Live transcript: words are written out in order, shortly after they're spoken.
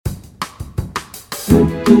Namaste,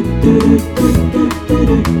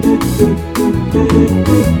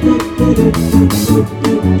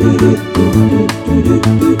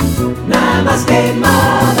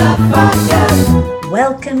 motherfuckers.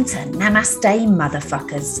 Welcome to Namaste,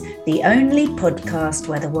 Motherfuckers, the only podcast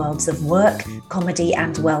where the worlds of work, comedy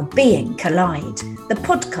and well-being collide. The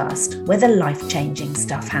podcast where the life-changing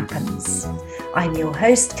stuff happens. I'm your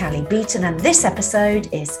host, Callie Beaton, and this episode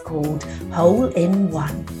is called Hole in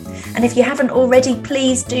One. And if you haven't already,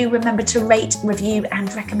 please do remember to rate, review and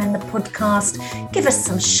recommend the podcast. Give us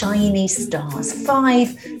some shiny stars,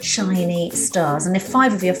 5 shiny stars. And if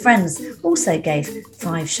 5 of your friends also gave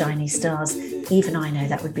 5 shiny stars, even I know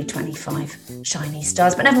that would be 25 shiny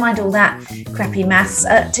stars. But never mind all that crappy maths.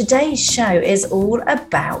 Today's show is all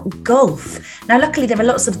about golf. Now, luckily, there are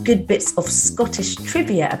lots of good bits of Scottish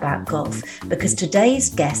trivia about golf because today's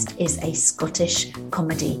guest is a Scottish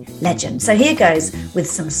comedy legend. So here goes with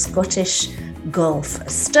some Scottish golf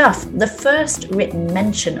stuff. The first written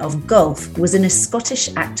mention of golf was in a Scottish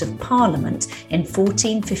Act of Parliament in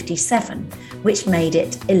 1457, which made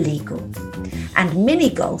it illegal. And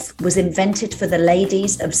mini-golf was invented for the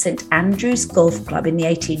ladies of St Andrew's Golf Club in the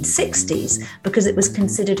 1860s because it was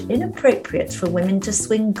considered inappropriate for women to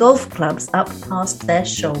swing golf clubs up past their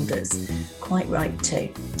shoulders. Quite right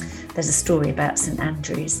too. There's a story about St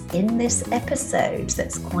Andrews in this episode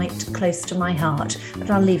that's quite close to my heart, but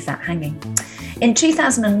I'll leave that hanging. In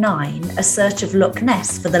 2009, a search of Loch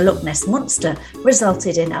Ness for the Loch Ness Monster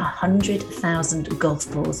resulted in 100,000 golf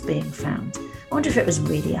balls being found. I wonder if it was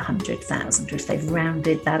really 100,000 or if they've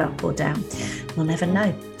rounded that up or down. We'll never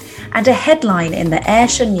know. And a headline in the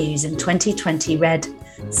Ayrshire News in 2020 read,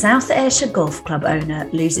 South Ayrshire Golf Club owner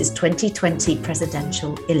loses 2020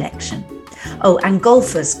 presidential election. Oh, and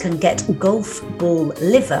golfers can get golf ball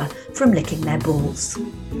liver from licking their balls.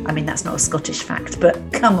 I mean, that's not a Scottish fact, but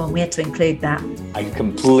come on, we had to include that. I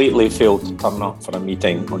completely failed to turn up for a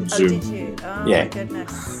meeting on Zoom. Oh, did you? Oh, yeah. My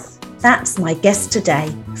goodness. That's my guest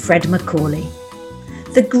today, Fred MacAulay.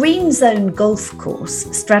 The Green Zone Golf Course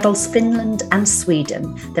straddles Finland and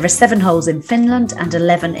Sweden. There are 7 holes in Finland and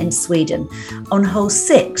 11 in Sweden. On hole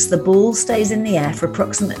 6, the ball stays in the air for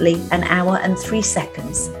approximately an hour and 3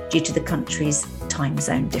 seconds due to the country's time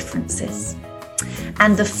zone differences.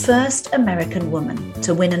 And the first American woman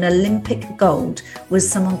to win an Olympic gold was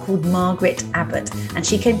someone called Margaret Abbott, and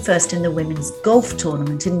she came first in the women's golf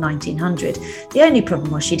tournament in 1900. The only problem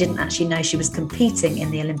was she didn't actually know she was competing in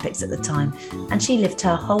the Olympics at the time, and she lived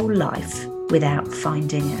her whole life without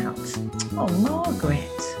finding out. Oh, Margaret.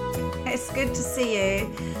 It's good to see you.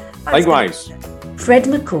 Likewise. Fred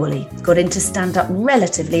MacAulay got into stand-up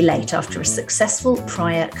relatively late after a successful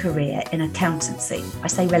prior career in accountancy. I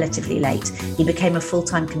say relatively late. He became a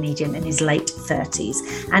full-time comedian in his late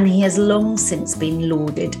 30s, and he has long since been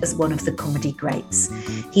lauded as one of the comedy greats.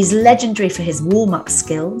 He's legendary for his warm-up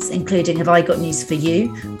skills, including Have I Got News for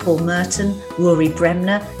You, Paul Merton, Rory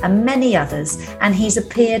Bremner, and many others, and he's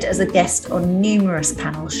appeared as a guest on numerous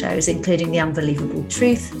panel shows, including The Unbelievable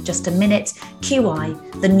Truth, Just a Minute, QI,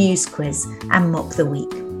 The News Quiz, and Mock the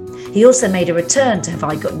Week. He also made a return to Have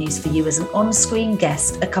I Got News for You as an on-screen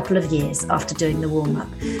guest a couple of years after doing the warm-up,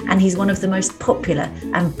 and he's one of the most popular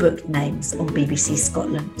and booked names on BBC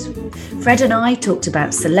Scotland. Fred and I talked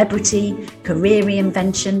about celebrity, career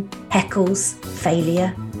reinvention, heckles,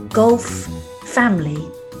 failure, golf,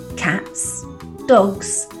 family, cats,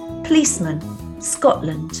 dogs, policemen,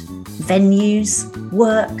 Scotland, venues,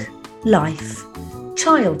 work, life,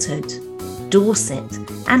 childhood, Dorset,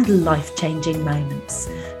 and life-changing moments.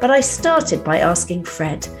 But I started by asking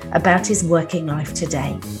Fred about his working life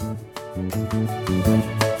today.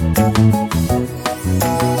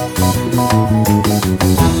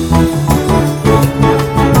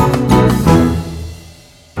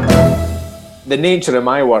 The nature of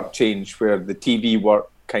my work changed where the TV work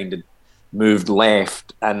kind of moved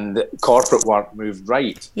left and the corporate work moved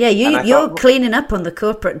right. Yeah, you're cleaning up on the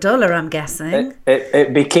corporate dollar, I'm guessing.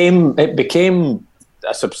 It became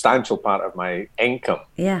a substantial part of my income.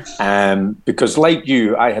 Yeah. Because like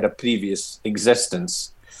you, I had a previous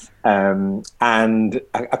existence, and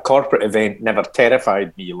a corporate event never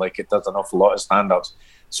terrified me like it does an awful lot of stand-ups.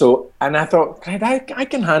 So, and I thought, I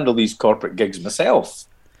can handle these corporate gigs myself.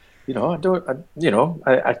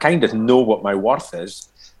 I kind of know what my worth is.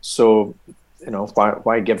 So,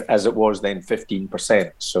 why give, as it was then,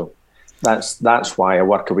 15%? So that's why I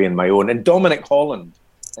work away on my own. And Dominic Holland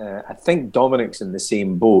I think Dominic's in the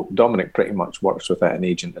same boat. Dominic pretty much works without an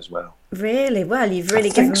agent as well. Really? Well, you've really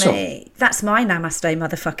given me... That's my namaste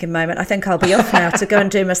motherfucking moment. I think I'll be off now to go and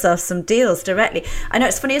do myself some deals directly. I know,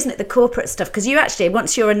 it's funny, isn't it, the corporate stuff? Because you actually,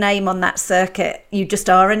 once you're a name on that circuit, you just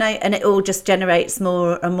are a name, and it all just generates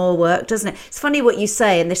more and more work, doesn't it? It's funny what you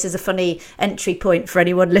say, and this is a funny entry point for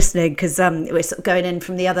anyone listening, because we're sort of going in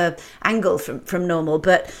from the other angle from normal.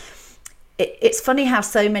 But it's funny how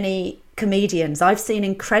so many comedians, I've seen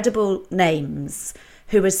incredible names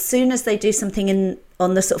who, as soon as they do something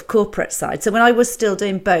on the sort of corporate side, so when I was still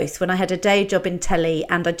doing both, when I had a day job in telly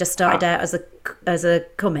and I just started out as a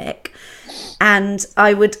comic, and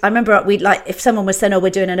I remember we'd, like, if someone was saying, oh, we're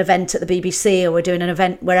doing an event at the BBC or we're doing an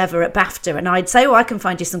event wherever at BAFTA, and I'd say, oh, I can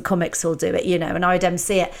find you some comics who'll do it, you know, and I would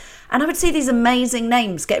MC it, and I would see these amazing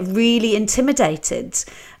names get really intimidated.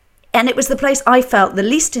 And it was the place I felt the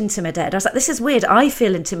least intimidated. I was like, this is weird. I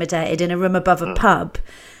feel intimidated in a room above a pub,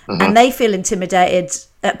 and they feel intimidated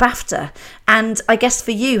at BAFTA. And I guess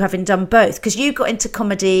for you, having done both, because you got into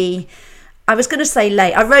comedy, I was going to say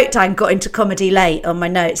late. I wrote down got into comedy late on my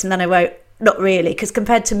notes, and then I wrote not really, because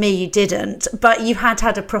compared to me, you didn't. But you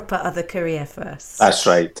had a proper other career first. That's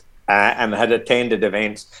right. And had attended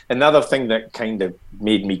events. Another thing that kind of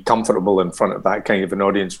made me comfortable in front of that kind of an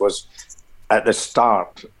audience was, at the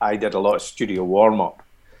start, I did a lot of studio warm-up,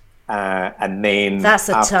 and then... That's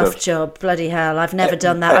a tough job, bloody hell. I've never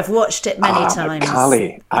done that. I've watched it many times.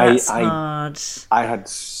 Callie, That's hard. I had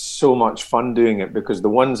so much fun doing it, because the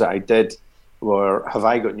ones that I did were Have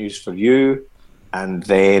I Got News for You? And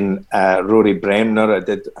then Rory Bremner. I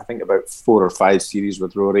did, I think, about 4 or 5 series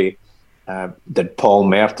with Rory. Did Paul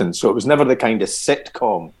Merton. So it was never the kind of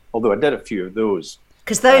sitcom, although I did a few of those.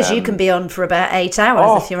 Because those you can be on for about 8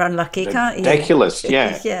 hours if you're unlucky, can't you? Ridiculous,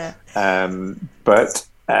 yeah. Yeah. But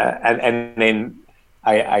then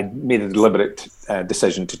I made a deliberate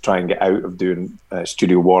decision to try and get out of doing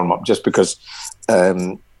studio warm-up, just because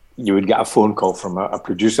you would get a phone call from a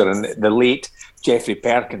producer, and the late Jeffrey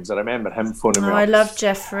Perkins, I remember him phoning me up. I love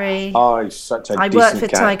Jeffrey. Oh, he's such a decent I worked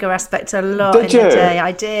with Tiger Aspect a lot in the day.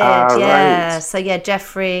 I did, yeah. Right. So yeah,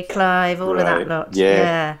 Jeffrey, Clive, all of that lot.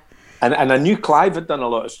 Yeah. And I knew Clive had done a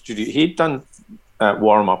lot of studio. He'd done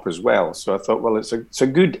warm-up as well. So I thought, well, it's a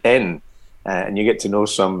good in, and you get to know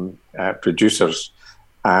some producers.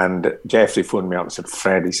 And Jeffrey phoned me up and said,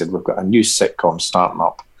 Fred, he said, we've got a new sitcom starting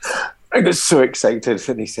up. I got so excited.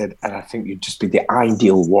 And he said, and I think you'd just be the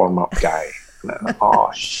ideal warm-up guy. And I thought,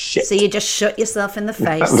 oh, shit. So you just shut yourself in the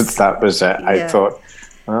face. That was it. Yeah. I thought,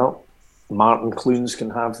 well, Martin Clunes can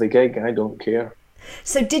have the gig. I don't care.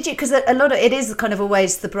 So did you, because a lot of it is kind of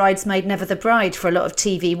always the bridesmaid, never the bride for a lot of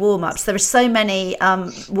TV warm-ups. There are so many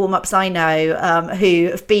warm-ups I know who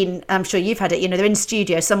have been, I'm sure you've had it, you know, they're in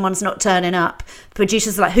studio, someone's not turning up.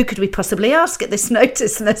 Producers are like, who could we possibly ask at this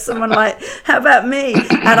notice? And there's someone like, how about me?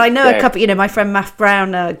 And I know a couple, you know, my friend Matt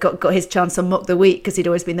Brown got his chance on Mock the Week because he'd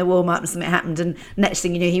always been the warm-up and something happened. And next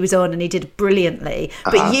thing you knew, he was on and he did brilliantly.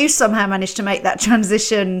 But you somehow managed to make that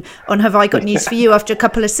transition on Have I Got News for You after a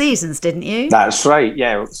couple of seasons, didn't you? That's right,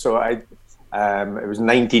 yeah. So it was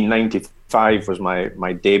 1995 was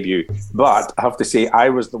my debut, but I have to say I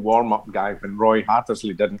was the warm-up guy when Roy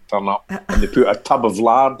Hattersley didn't turn up, and they put a tub of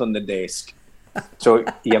lard on the desk. So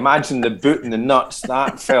you imagine the boot and the nuts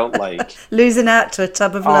that felt like. Losing out to a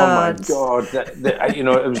tub of lard. Oh my God. You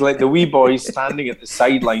know, it was like the wee boy standing at the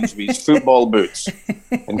sidelines with his football boots,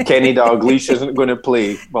 and Kenny Dalglish isn't going to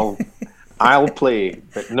play. Well, I'll play,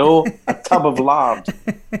 but no, a tub of lard.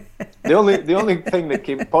 The only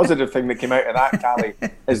thing positive thing that came out of that, Callie,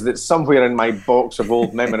 is that somewhere in my box of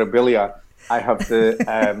old memorabilia, I have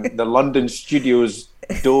the London Studios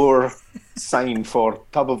door sign for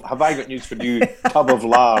Have I Got News for You, tub of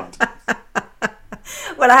lard.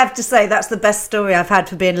 Well, I have to say that's the best story I've had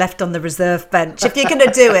for being left on the reserve bench. If you're going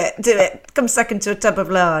to do it. Come second to a tub of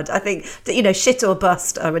lard. I think that, you know, shit or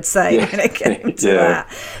bust, I would say. Yeah. When it came to that.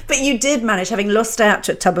 But you did manage, having lost out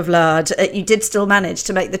to a tub of lard, you did still manage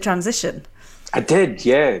to make the transition. I did,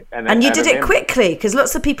 yeah. And you did it quickly, because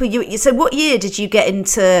lots of people. So, what year did you get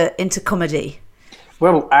into comedy?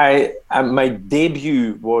 Well, my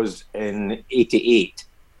debut was in '88,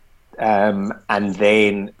 and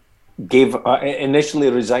then initially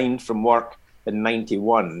resigned from work in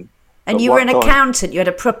 '91. And you were an accountant. You had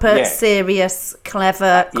a proper, serious,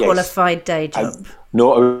 clever, qualified day job.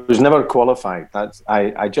 No, I was never qualified.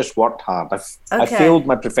 I just worked hard. I failed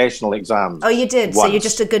my professional exams. Oh, you did? So you're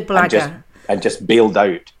just a good blagger. I just bailed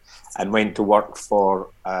out and went to work for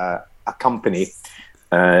a company,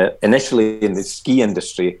 initially in the ski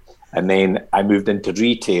industry, and then I moved into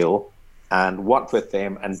retail and worked with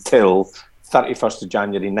them until 31st of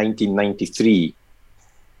January 1993,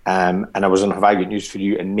 and I was on Have I Got News For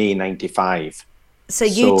You in May '95. So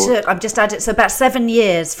you took, I'm just adding, so about 7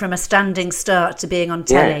 years from a standing start to being on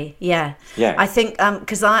telly. Yeah. I think,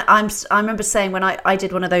 because I remember saying when I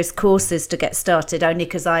did one of those courses to get started, only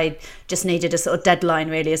because I just needed a sort of deadline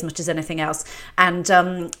really as much as anything else. And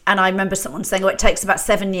I remember someone saying, it takes about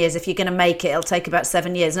 7 years. If you're going to make it, it'll take about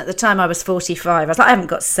 7 years. And at the time I was 45. I was like, I haven't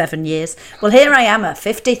got 7 years. Well, here I am at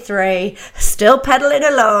 53, still pedaling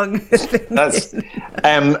along. That's,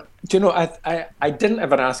 do you know, I didn't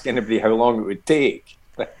ever ask anybody how long it would take.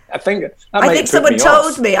 I think someone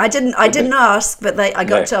told me. I didn't ask, but I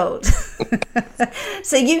got told.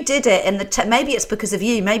 So you did it in the maybe it's because of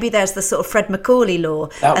you. Maybe there's the sort of Fred MacAulay law,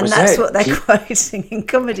 and that's what they're quoting in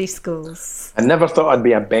comedy schools. I never thought I'd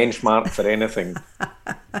be a benchmark for anything.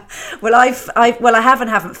 Well, I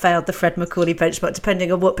haven't failed the Fred MacAulay benchmark,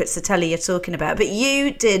 depending on what bits of telly you're talking about. But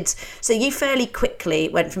you did. So you fairly quickly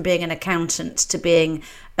went from being an accountant to being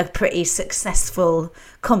a pretty successful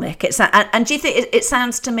comic. And do you think it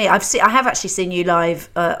sounds to me? I have actually seen you live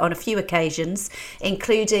on a few occasions,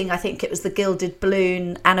 including I think it was the Gilded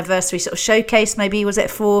Balloon anniversary sort of showcase. Maybe was it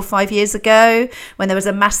 4 or 5 years ago when there was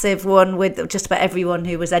a massive one with just about everyone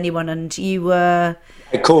who was anyone, and you were.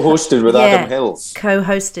 I co-hosted with Adam Hills.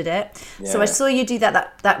 Co-hosted it. Yeah. So I saw you do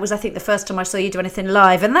that. That was, I think, the first time I saw you do anything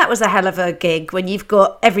live. And that was a hell of a gig when you've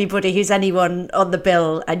got everybody who's anyone on the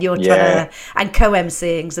bill and you're trying to... And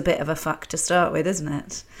co-emceeing's a bit of a fuck to start with, isn't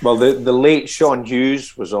it? Well, the late Sean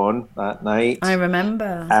Hughes was on that night. I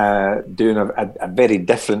remember. Doing a very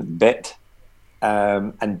different bit.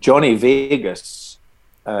 And Johnny Vegas,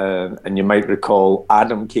 and you might recall,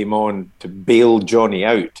 Adam came on to bail Johnny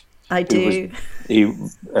out. I do. He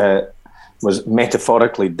was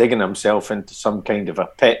metaphorically digging himself into some kind of a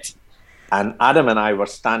pit, and Adam and I were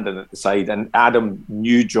standing at the side, and Adam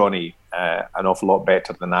knew Johnny an awful lot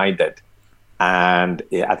better than I did, and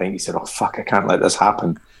I think he said, "Oh fuck, I can't let this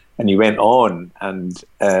happen," and he went on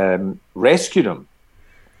and rescued him.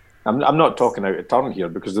 I'm not talking out of turn here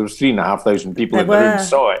because there was 3,500 people in the room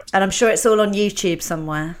saw it, and I'm sure it's all on YouTube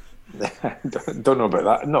somewhere. Don't know about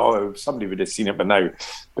that. No, somebody would have seen it by now.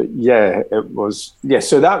 But yeah, it was. Yeah,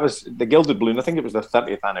 so that was the Gilded Balloon. I think it was the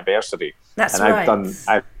 30th anniversary. That's and right.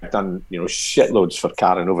 I've done shitloads for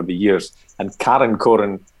Karen over the years, and Karen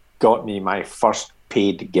Corran got me my first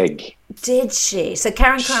paid gig. Did she? So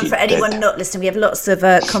Karen Corran, for anyone not listening, we have lots of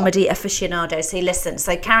comedy aficionados who listen.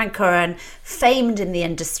 So Karen Corran, famed in the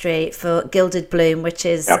industry for Gilded Balloon, which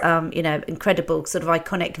is incredible, sort of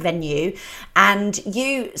iconic venue. And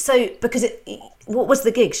you, so because what was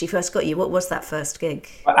the gig she first got you? What was that first gig?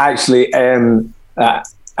 Actually,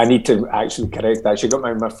 I need to actually correct that. She got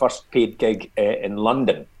my first paid gig in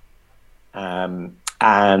London,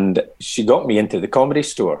 and she got me into the Comedy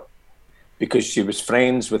Store, because she was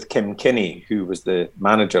friends with Kim Kinney, who was the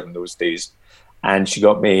manager in those days. And she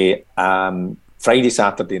got me Friday,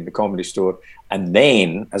 Saturday in the Comedy Store. And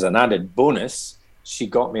then, as an added bonus, she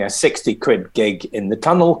got me a 60 quid gig in the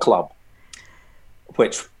Tunnel Club,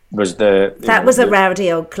 which was a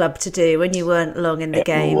rowdy old club to do when you weren't long in the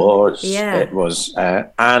game. It was.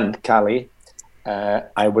 And, Callie,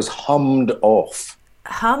 I was hummed off.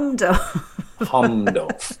 Hummed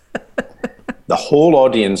off. The whole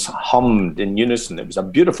audience hummed in unison. It was a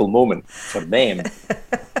beautiful moment for them.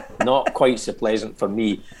 Not quite so pleasant for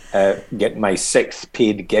me, getting my 6th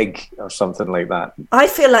paid gig or something like that. I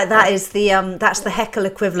feel like that is that's the heckle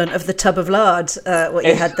equivalent of the tub of lard. What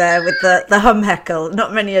you had there with the hum heckle.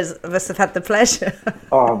 Not many of us have had the pleasure.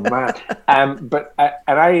 Oh man! But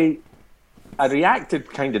I reacted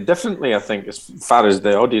kind of differently, I think, as far as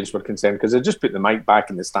the audience were concerned, because I just put the mic back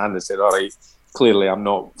in the stand and said, "All right, clearly I'm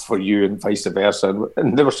not for you," and vice versa.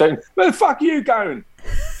 And they were saying, "Well, fuck you, Gowan."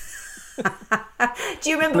 Do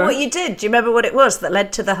you remember what you did? Do you remember what it was that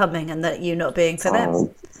led to the humming and that you not being for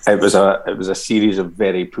them? It was a series of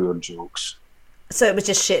very poor jokes. So it was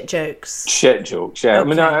just shit jokes. Shit jokes, yeah.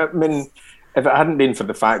 Okay. I mean, if it hadn't been for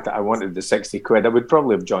the fact that I wanted the 60 quid, I would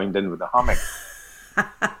probably have joined in with the humming.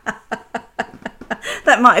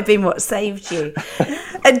 That might have been what saved you.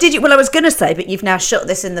 And did you? Well, I was going to say, but you've now shot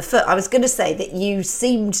this in the foot. I was going to say that you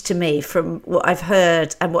seemed to me, from what I've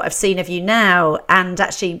heard and what I've seen of you now, and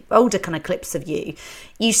actually older kind of clips of you,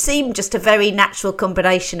 you seem just a very natural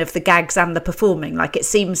combination of the gags and the performing. Like, it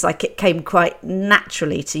seems like it came quite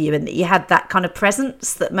naturally to you, and that you had that kind of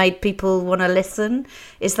presence that made people want to listen.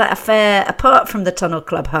 Is that a fair, apart from the Tunnel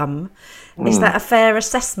Club hum, is that a fair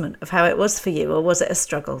assessment of how it was for you, or was it a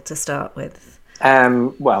struggle to start with?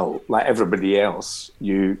 Well, like everybody else,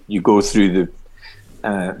 you go through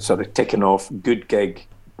the sort of ticking off good gig,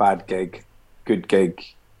 bad gig, good gig,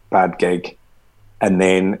 bad gig, and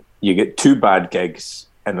then you get 2 bad gigs,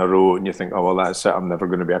 in a row, and you think, oh, well, that's it, I'm never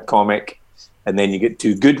going to be a comic. And then you get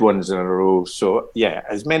 2 good ones in a row. So, yeah,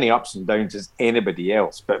 as many ups and downs as anybody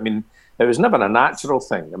else. But, I mean, it was never a natural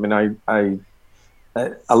thing. I mean,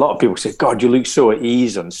 a lot of people say, God, you look so at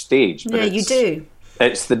ease on stage. But yeah, you do.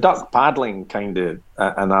 It's the duck paddling kind of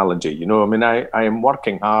analogy, you know. I mean, I am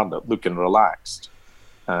working hard at looking relaxed.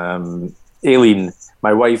 Aileen,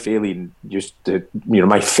 my wife Aileen, used to, you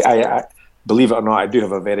know, I believe it or not, I do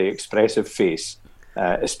have a very expressive face,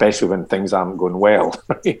 especially when things aren't going well.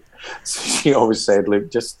 Right? So she always said,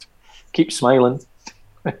 look, just keep smiling.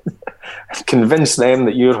 Convince them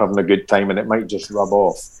that you're having a good time, and it might just rub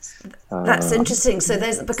off. That's interesting.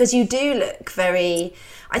 So because you do look very,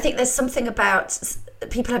 I think there's something about,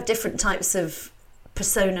 people have different types of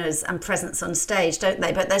personas and presence on stage, don't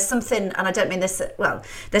they? But there's something, and I don't mean this, well,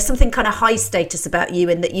 there's something kind of high status about you,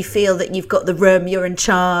 in that you feel that you've got the room, you're in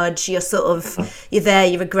charge, you're sort of, you're there,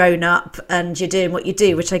 you're a grown up, and you're doing what you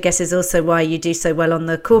do, which I guess is also why you do so well on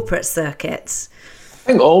the corporate circuit. I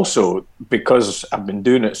think also because I've been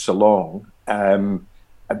doing it so long,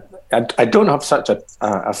 I don't have such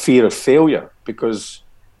a fear of failure, because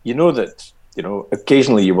you know that, you know,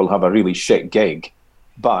 occasionally you will have a really shit gig,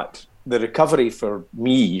 but the recovery for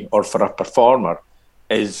me or for a performer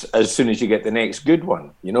is as soon as you get the next good one,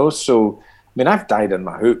 you know. So, I mean, I've died in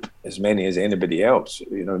my hoop as many as anybody else,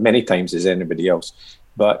 you know, many times as anybody else.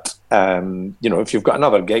 But, you know, if you've got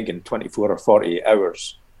another gig in 24 or 48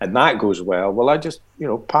 hours and that goes well, I just, you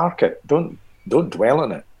know, park it. Don't dwell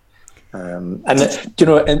on it. You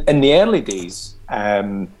know, in the early days,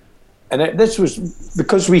 this was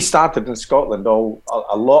because we started in Scotland,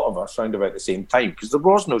 a lot of us around about the same time, because there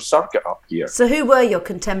was no circuit up here. So who were your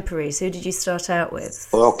contemporaries? Who did you start out with?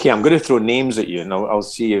 Well, okay, I'm going to throw names at you, and I'll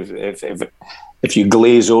see if you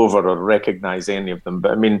glaze over or recognise any of them.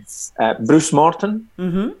 But I mean, Bruce Morton,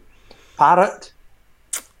 Parrot,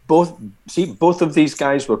 both of these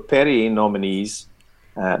guys were Perrier nominees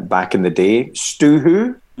back in the day. Stu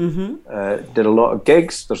Hu. Did a lot of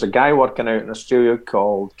gigs. There's a guy working out in Australia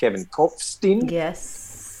called Kevin Kopfstein.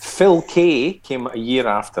 Yes. Phil Kay came a year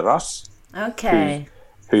after us. Okay.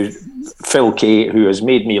 Phil Kay, who has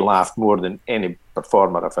made me laugh more than any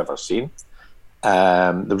performer I've ever seen.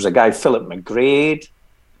 There was a guy, Philip McGrade.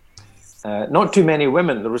 Not too many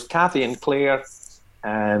women. There was Kathy and Claire,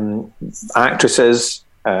 actresses.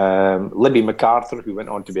 Libby MacArthur, who went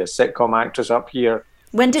on to be a sitcom actress up here.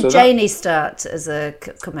 When did Janie start as a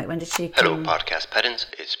comic? When did she come? Hello, podcast pedants.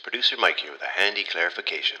 It's producer Mike here with a handy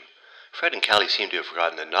clarification. Fred and Callie seem to have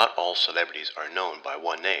forgotten that not all celebrities are known by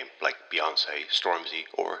one name, like Beyonce, Stormzy,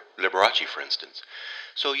 or Liberace, for instance.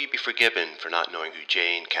 So you'd be forgiven for not knowing who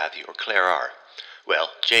Jane, Kathy, or Claire are. Well,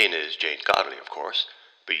 Jane is Jane Godley, of course,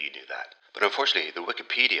 but you knew that. But unfortunately, the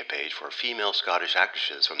Wikipedia page for female Scottish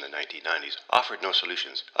actresses from the 1990s offered no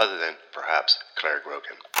solutions other than, perhaps, Claire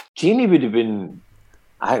Grogan. Janie would have been...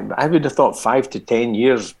 I would have thought 5 to 10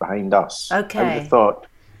 years behind us. Okay. I would have thought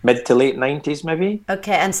mid to late 90s, maybe.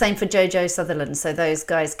 Okay, and same for Jojo Sutherland. So those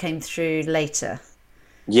guys came through later.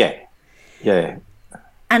 Yeah.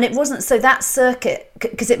 And it wasn't, so that circuit,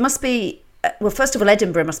 because it must be, well, first of all,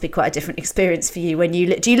 Edinburgh must be quite a different experience for you when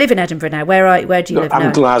you do you live in Edinburgh now? Where do you live now?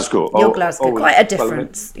 I'm Glasgow. You're Glasgow. Quite a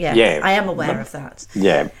difference. Yeah. I am aware of that.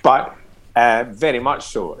 Yeah, but very much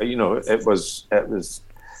so. You know, it was.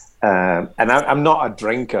 And I'm not a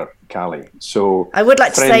drinker, Callie. So I would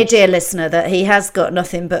like to say, dear listener, that he has got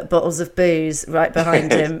nothing but bottles of booze right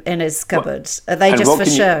behind him in his cupboard. Are they just for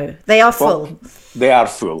show? They are full. They are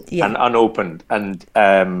full and unopened. And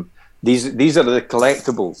these are the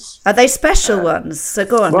collectibles. Are they special ones? So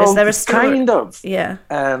go on. Is there a story? Kind of. Yeah.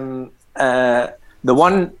 The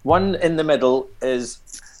one in the middle is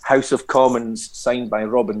House of Commons, signed by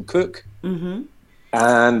Robin Cook, and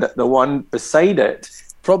the one beside it,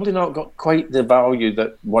 probably not got quite the value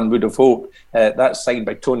that one would have hoped. That's signed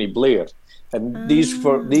by Tony Blair. And these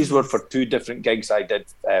were for 2 different gigs I did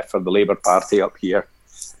for the Labour Party up here.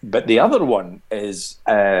 But the other one is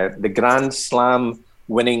the Grand Slam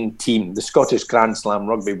winning team, the Scottish Grand Slam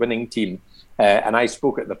rugby winning team. And I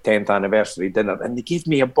spoke at their 10th anniversary dinner, and they gave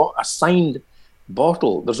me a signed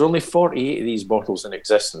bottle. There's only 48 of these bottles in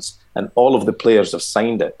existence, and all of the players have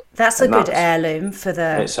signed it. That's a good heirloom for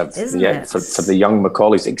the, isn't it? For the young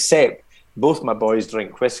Macaulays, except both my boys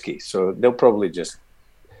drink whiskey, so they'll probably just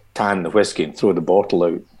tan the whiskey and throw the bottle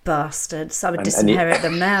out. Bastards. I would disinherit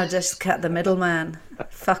them now, just cut the middleman.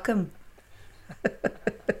 Fuck them.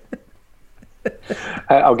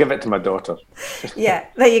 I'll give it to my daughter. Yeah,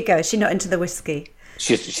 there you go. She's not into the whiskey.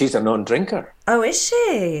 She's a non-drinker. Oh, is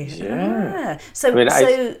she? Yeah. So,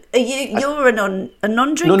 you're a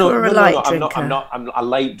non-drinker or a light drinker? I'm a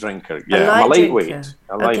light drinker. Yeah, I'm a lightweight.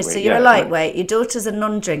 Okay, so you're a lightweight. Your daughter's a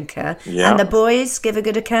non-drinker. Yeah. And the boys give a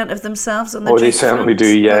good account of themselves on the they certainly front?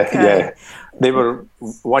 do, yeah, Okay. yeah. They were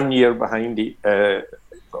 1 year behind they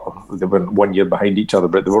weren't 1 year behind each other,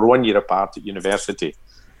 but they were 1 year apart at university.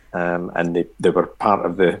 And they were part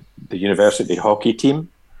of the university hockey team.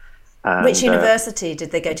 And, which university did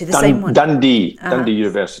they go to? The same one? Dundee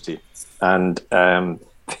University. And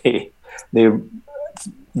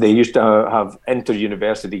they used to have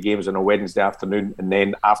inter-university games on a Wednesday afternoon, and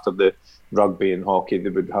then after the rugby and hockey, they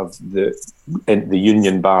would have the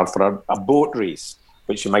Union Bar for a boat race,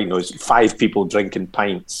 which you might know is 5 people drinking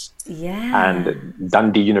pints. Yeah. And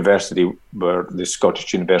Dundee University were the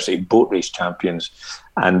Scottish University boat race champions,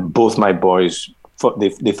 and both my boys,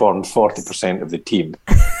 they formed 40% of the team.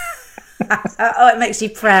 Oh, it makes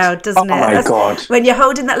you proud, doesn't it? Oh my God. When you're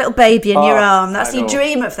holding that little baby in your arm, you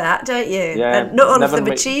dream of that, don't you? Yeah, and not all of them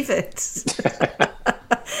achieve it.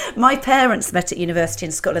 My parents met at university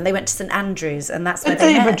in Scotland. They went to St Andrews, and that's where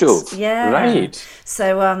they met. Yeah, right.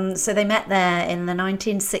 So they met there in the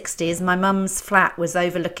 1960s. My mum's flat was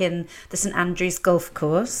overlooking the St Andrews golf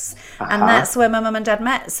course, and that's where my mum and dad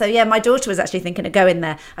met. So yeah, my daughter was actually thinking of going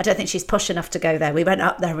there. I don't think she's posh enough to go there. We went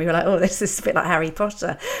up there and we were like, oh, this is a bit like Harry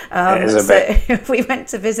Potter. We went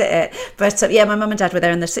to visit it. But yeah, my mum and dad were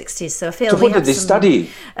there in the 60s. So I feel. So what did they study?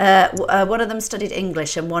 One of them studied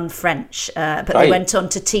English and one French, but they went on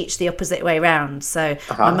to teach the opposite way round. So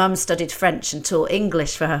my mum studied French and taught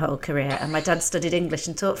English for her whole career, and my dad studied English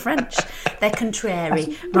and taught French. They're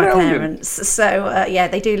contrary, my parents. So yeah,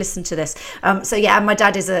 they do listen to this. So yeah, and my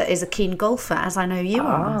dad is a keen golfer, as I know you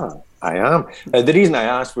are. I am. The reason I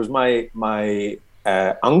asked was my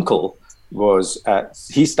uncle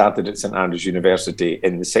he started at St Andrews University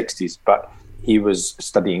in the 60s, but he was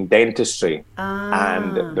studying dentistry,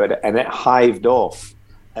 and it hived off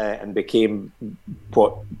and became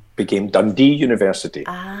what became Dundee University.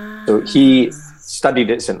 So he studied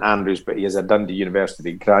at St Andrews, but he is a Dundee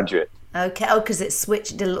University graduate. Okay. Oh, because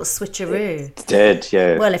did a little switcheroo. It did,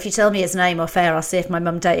 yeah. Well, if you tell me his name off air, I'll see if my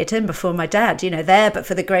mum dated him before my dad. But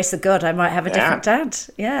for the grace of God, I might have a different dad.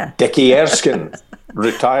 Yeah. Dickie Erskine,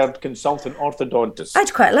 retired consultant orthodontist.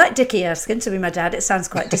 I'd quite like Dickie Erskine to be my dad. It sounds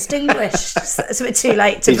quite distinguished. It's a bit too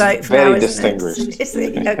late to vote for very now, distinguished. Is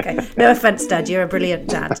he? Okay. No offence, Dad. You're a brilliant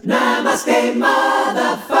dad. Namaste,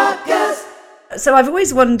 motherfuckers. So I've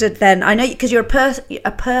always wondered then, I know because you're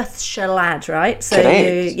a Perthshire lad, right? So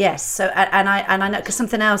correct. Yes. So and I know because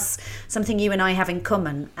something you and I have in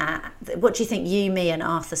common. What do you think you, me, and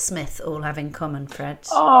Arthur Smith all have in common, Fred?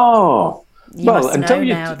 Oh. Until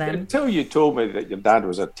you told me that your dad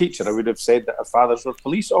was a teacher, I would have said that our fathers were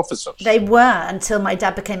police officers. They were, until my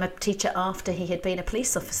dad became a teacher after he had been a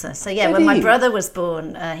police officer. So yeah, when my brother was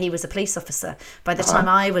born, he was a police officer. By the time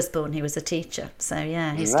I was born, he was a teacher. So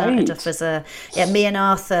yeah, he started off as me and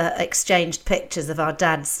Arthur exchanged pictures of our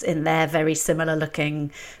dads in their very similar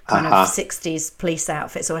looking kind of 60s police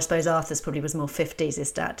outfits. So I suppose Arthur's probably was more 50s,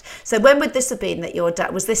 his dad. So when would this have been that your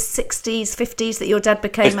dad, was this 60s, 50s that your dad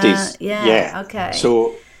became 50s. Yeah. Okay.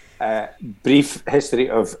 So, brief history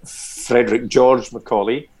of Frederick George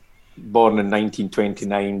MacAulay, born in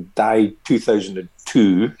 1929, died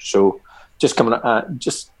 2002. So, just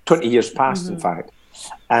 20 years past, in fact.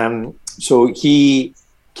 So he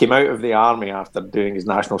came out of the army after doing his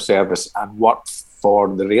national service and worked for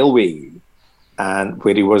the railway, and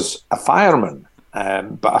where he was a fireman.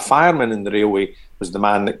 But a fireman in the railway was the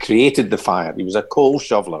man that created the fire. He was a coal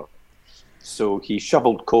shoveler. So he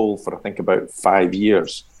shoveled coal for, I think, about 5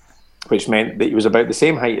 years, which meant that he was about the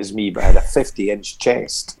same height as me, but had a 50-inch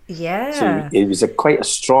chest. Yeah. So he was quite a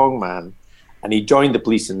strong man. And he joined the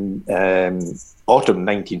police in autumn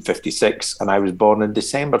 1956, and I was born in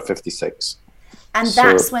December 56. And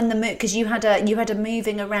that's when because you had a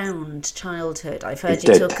moving around childhood. I've heard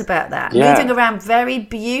you talk about that. Yeah. Moving around very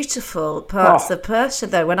beautiful parts of Perthshire,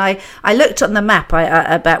 though. When I looked on the map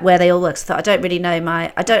about where they all work, I thought I don't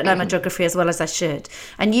know my geography as well as I should.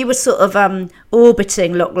 And you were sort of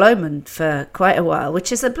orbiting Loch Lomond for quite a while,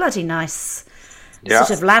 which is a bloody nice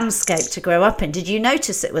sort of landscape to grow up in. Did you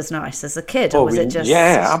notice it was nice as a kid, or was it just?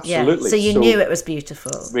 Yeah, absolutely. Yeah. So you knew it was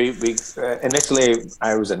beautiful. We initially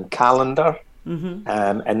I was in Callander. Mm-hmm.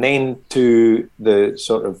 And then to the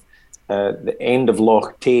sort of the end of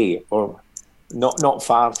Loch Tay, or not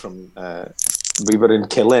far from, we were in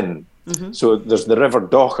Killin. Mm-hmm. So there's the River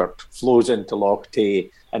Dochart flows into Loch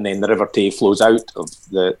Tay, and then the River Tay flows out of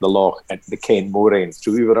the loch at the Ken More end.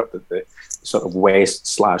 So we were up at the sort of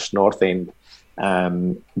west/north end.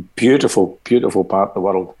 Beautiful, beautiful part of the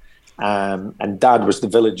world. And Dad was the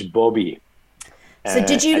village bobby. So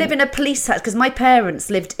did you live in a police house? Because my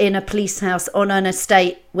parents lived in a police house on an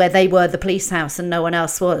estate where they were the police house and no one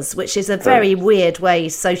else was, which is a very weird way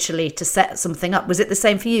socially to set something up. Was it the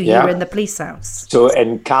same for you? Yeah. You were in the police house. So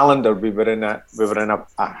in Callander, we were in a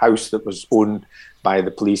house that was owned by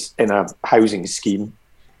the police in a housing scheme.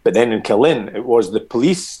 But then in Killin, it was the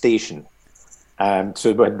police station.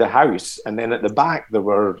 So we had the house, and then at the back there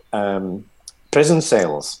were prison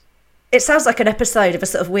cells. It sounds like an episode of a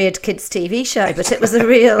sort of weird kids' TV show, but it was a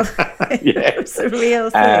real, it was a real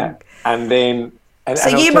thing. And then, so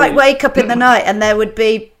you might wake up in the night and there would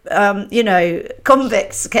be,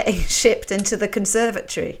 convicts getting shipped into the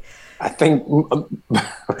conservatory. I think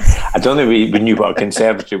I don't think we knew what a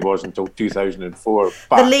conservatory was until 2004.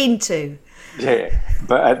 But, the lean-to. Yeah,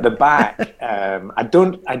 but at the back, I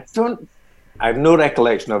have no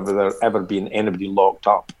recollection of there ever being anybody locked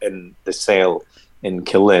up in the cell in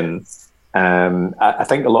Killin. I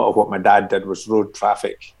think a lot of what my dad did was road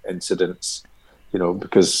traffic incidents,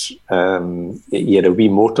 because he had a wee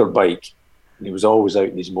motorbike and he was always out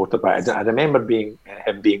in his motorbike. I remember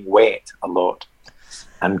him being wet a lot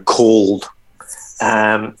and cold.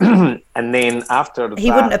 And then after that...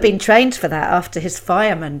 He wouldn't have been trained for that after his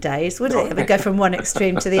fireman days, would he? It would go from one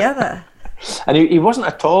extreme to the other. And he wasn't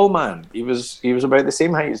a tall man. He was about the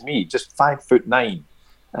same height as me, just 5'9".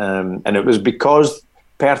 And it was because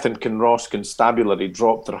Perth and Kinross Constabulary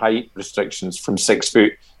dropped their height restrictions from 6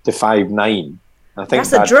 foot to 5'9". I think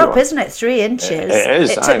that's a drop, isn't it? 3 inches. It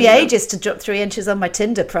is. It took me ages to drop 3 inches on my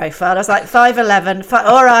Tinder profile. I was like 5'11",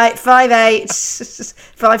 all right, 5'8",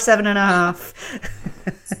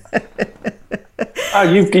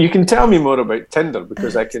 5'7.5". You can tell me more about Tinder,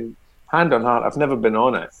 because I can, hand on heart, I've never been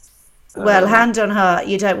on it. Well, hand on heart,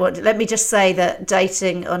 you don't want... Let me just say that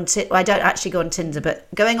dating on... I don't actually go on Tinder, but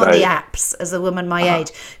going on the apps as a woman my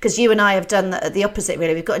age, because you and I have done the opposite,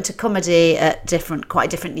 really. We've got into comedy at quite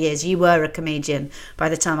different years. You were a comedian by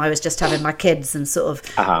the time I was just having my kids and sort of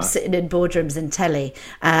sitting in boardrooms in telly.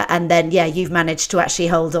 And then, you've managed to actually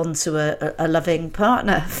hold on to a loving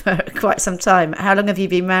partner for quite some time. How long have you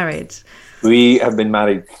been married? We have been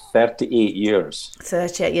married 38 years.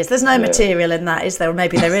 38 years. There's no material in that, is there? Or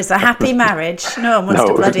maybe there is. A happy marriage. No one wants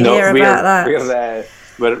to bloody hear about that.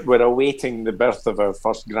 We're awaiting the birth of our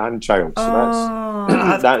first grandchild.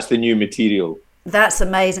 So that's the new material. That's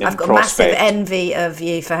amazing. I've got massive envy of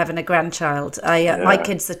you for having a grandchild. My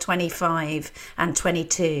kids are 25 and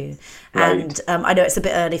 22. And I know it's a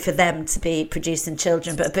bit early for them to be producing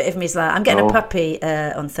children, but a bit of me is like, I'm getting a puppy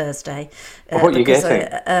on Thursday. What are you getting?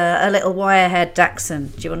 A little wire-haired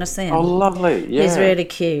Dachshund. Do you want to see him? Oh, lovely. Yeah. He's really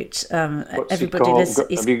cute. What's he called?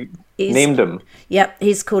 Have you named him? Yep,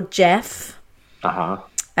 he's called Jeff.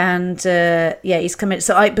 And he's coming.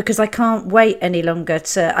 So because I can't wait any longer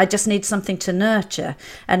I just need something to nurture.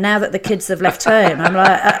 And now that the kids have left home, I'm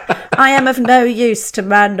like, I am of no use to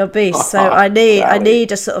man or beast. So I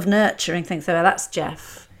need a sort of nurturing thing. So that's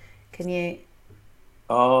Jeff. Can you?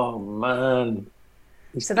 Oh man,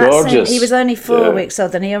 he's so that's gorgeous. He was only 4 weeks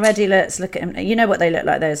old, and he already looks. Look at him. You know what they look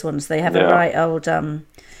like? Those ones. They have a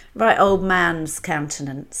right old man's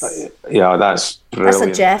countenance. Yeah, that's brilliant.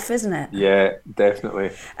 That's a Jeff, isn't it? Yeah,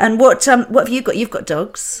 definitely. And what have you got? You've got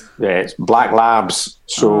dogs. Yeah, it's black labs.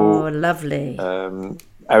 So lovely.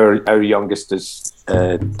 Our youngest is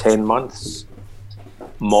 10 months,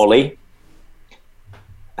 Molly,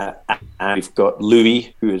 and we've got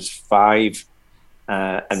Louis, who is 5,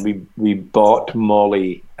 and we bought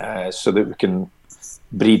Molly so that we can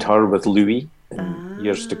breed her with Louis in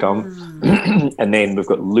years to come. And then we've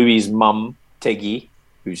got Louis's mum, Tiggy,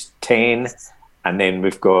 who's 10, and then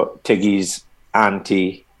we've got Tiggy's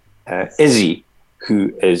auntie, Izzy,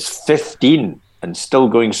 who is 15 and still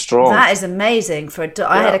going strong. That is amazing for a dog.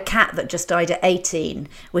 I had a cat that just died at 18,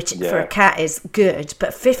 which for a cat is good,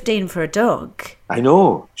 but 15 for a dog. I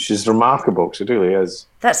know, she's remarkable. She really is.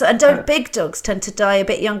 And don't big dogs tend to die a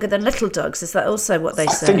bit younger than little dogs? Is that also what they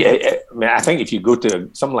say? I think if you go to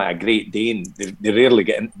something like a Great Dane, they rarely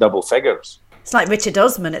get in double figures. It's like Richard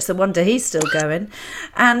Osman. It's a wonder he's still going.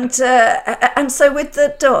 And so with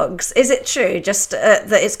the dogs, is it true just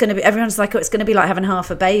that it's going to be? Everyone's like, it's going to be like having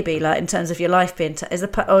half a baby, like in terms of your life being.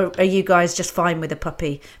 Or are you guys just fine with a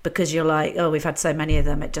puppy because you're like, we've had so many of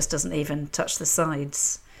them, it just doesn't even touch the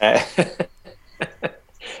sides?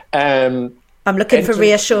 I'm looking for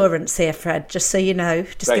reassurance here, Fred. Just so you know,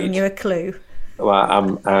 just giving you a clue.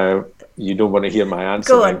 Well, you don't want to hear my answer.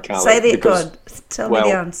 Go on, Tell me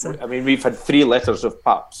the answer. I mean, we've had 3 litters of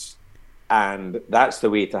pups, and that's the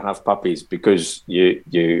way to have puppies, because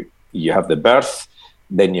you have the birth,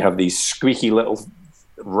 then you have these squeaky little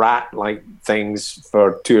rat-like things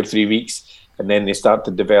for 2 or 3 weeks, and then they start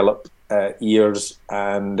to develop ears,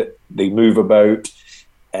 and they move about.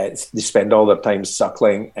 They spend all their time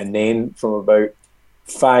suckling, and then from about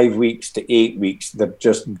 5 weeks to 8 weeks, they're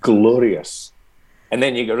just glorious. And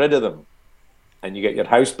then you get rid of them, and you get your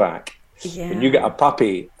house back. Yeah. When you get a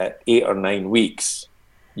puppy at 8 or 9 weeks,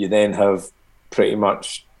 you then have pretty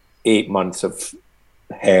much 8 months of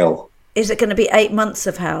hell. Is it going to be 8 months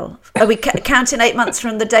of hell? Are we counting 8 months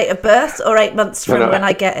from the date of birth, or 8 months from when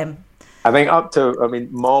I get him? I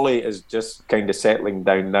think Molly is just kind of settling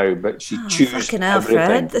down now, but she chews fucking hell, everything.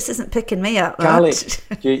 Fred, this isn't picking me up, Callie,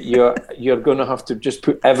 right? you're going to have to just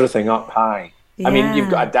put everything up high. Yeah. I mean,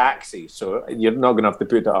 you've got a taxi, so you're not going to have to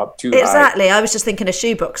put it up too high. Exactly. I was just thinking a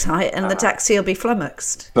shoebox height, and the taxi will be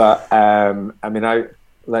flummoxed. But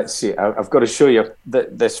let's see. I've got to show you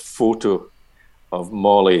this photo of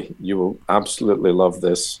Molly. You will absolutely love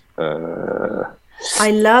this.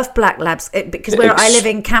 I love black labs because I live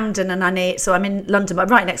in Camden, and I'm in London, but I'm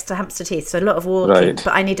right next to Hampstead Heath, so a lot of walking. Right.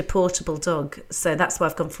 But I need a portable dog, so that's why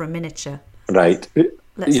I've gone for a miniature. Right.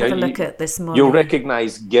 Let's have a look at this Molly. You'll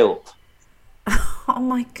recognise Guilt. Oh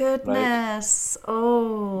my goodness! Right.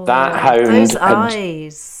 Oh, that hound! Those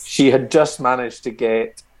eyes. She had just managed to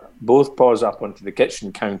get both paws up onto the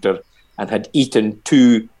kitchen counter and had eaten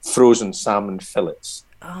 2 frozen salmon fillets.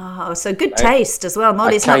 Oh, so good taste as well.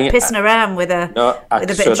 Molly's not pissing around with a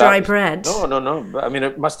bit of dry bread. No. But I mean,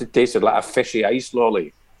 it must have tasted like a fishy ice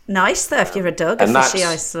lolly. Nice though, if you're a dog, a fishy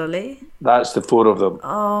ice lolly. That's the 4 of them.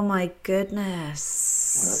 Oh my goodness.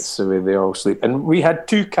 That's the way they all sleep. And we had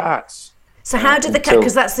 2 cats. So how did the cat,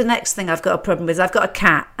 because that's the next thing I've got a problem with. I've got a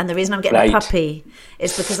cat, and the reason I'm getting a puppy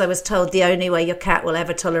is because I was told the only way your cat will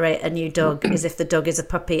ever tolerate a new dog is if the dog is a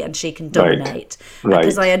puppy and she can dominate. Right.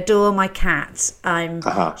 Because I adore my cat,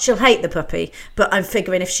 she'll hate the puppy, but I'm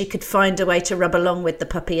figuring if she could find a way to rub along with the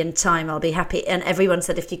puppy in time, I'll be happy. And everyone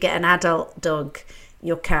said if you get an adult dog,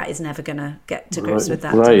 your cat is never going to get to grips with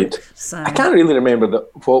that dog. So I can't really remember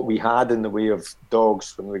what we had in the way of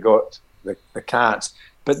dogs when we got the cats.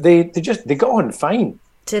 But they got on fine.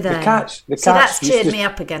 Do they? The cats so that's cheered me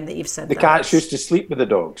up again that you've said that. The cats used to sleep with the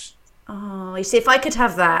dogs. Oh, you see, if I could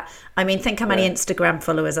have that, I mean, think how many Instagram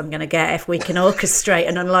followers I'm going to get if we can orchestrate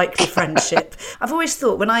an unlikely friendship. I've always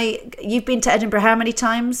thought you've been to Edinburgh how many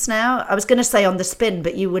times now? I was going to say on the spin,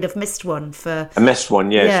 but you would have missed one I missed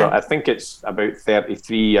one, yeah. So I think it's about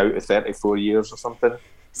 33 out of 34 years or something.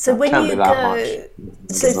 So when you go,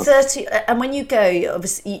 30, and when you go,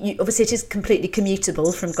 obviously it is completely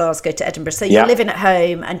commutable from Glasgow to Edinburgh. So you're living at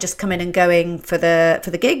home and just coming and going for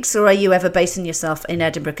the gigs, or are you ever basing yourself in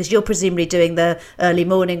Edinburgh? Because you're presumably doing the early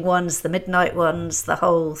morning ones, the midnight ones, the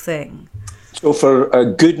whole thing. So for a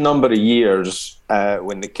good number of years,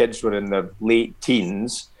 when the kids were in their late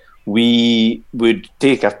teens, we would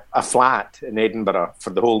take a flat in Edinburgh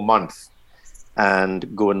for the whole month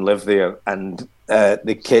and go and live there. And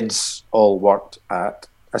the kids all worked at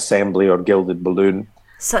Assembly or Gilded Balloon.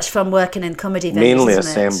 Such fun working in comedy venues. Mainly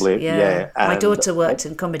isn't Assembly, it? yeah. My daughter worked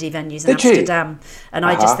in comedy venues in Amsterdam, and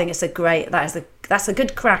I just think it's that's a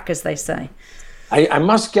good crack, as they say. I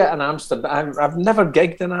must get an Amsterdam. I've never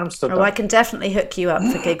gigged in Amsterdam. Oh, I can definitely hook you up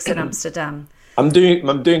for gigs in Amsterdam. I'm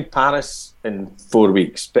doing Paris in 4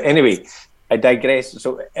 weeks, but anyway, I digress.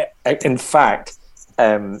 So, in fact,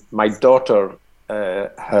 my daughter,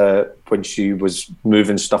 when she was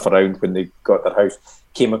moving stuff around when they got their house,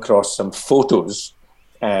 came across some photos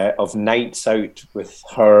of nights out with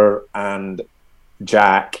her and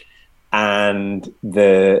Jack and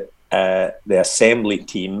the Assembly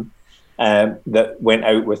team that went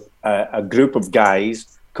out with a group of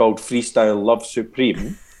guys called Freestyle Love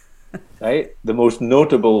Supreme, right? The most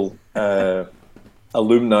notable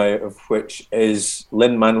alumni of which is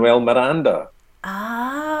Lin-Manuel Miranda.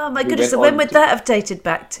 Ah, my goodness! So when would that have dated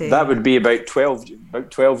back to? That would be about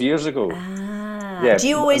 12 years ago. Ah, yeah. Do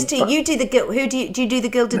you always do? You do the do you do the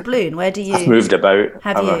Gilded Balloon? Where do you? I've moved about.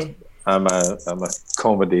 Have you? I'm a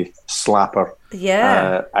comedy slapper.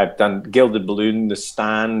 Yeah. I've done Gilded Balloon, The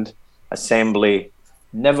Stand, Assembly,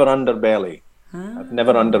 never Underbelly. I've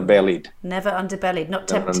never underbellied. Never underbellied. Not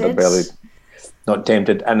never tempted. Underbellied. Not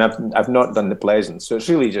tempted, and I've not done The Pleasant. So it's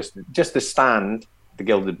really just The Stand, The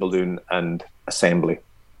Gilded Balloon, and Assembly.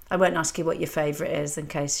 I won't ask you what your favourite is in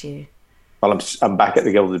case you. Well, I'm back at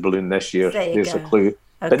the Gilded Balloon this year. There's a clue. Okay.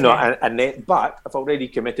 But no, but I've already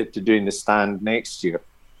committed to doing The Stand next year.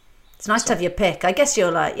 It's nice to have your pick. I guess you're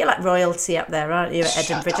like royalty up there, aren't you, at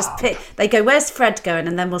Edinburgh? Shut Just up. pick. They go, where's Fred going?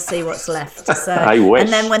 And then we'll see what's left. So, I wish.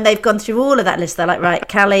 And then when they've gone through all of that list, they're like, right,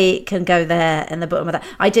 Callie can go there in the bottom of that.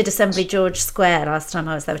 I did Assembly George Square last time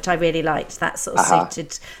I was there, which I really liked. That sort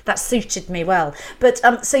of suited me well.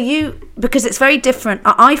 But so because it's very different,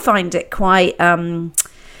 I find it quite...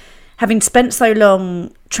 having spent so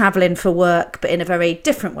long travelling for work, but in a very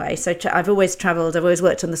different way. So I've always travelled, I've always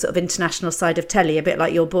worked on the sort of international side of telly, a bit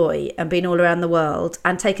like your boy, and been all around the world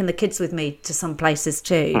and taken the kids with me to some places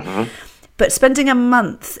too. Mm-hmm. But spending a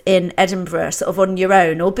month in Edinburgh sort of on your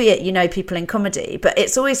own, albeit you know people in comedy, but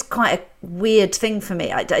it's always quite a weird thing for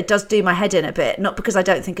me. It does do my head in a bit, not because I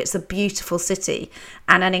don't think it's a beautiful city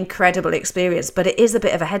and an incredible experience, but it is a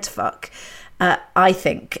bit of a head fuck. I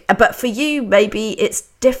think. But for you, maybe it's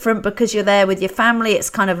different because you're there with your family.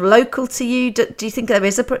 It's kind of local to you. Do you think there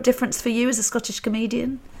is a difference for you as a Scottish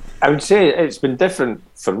comedian? I would say it's been different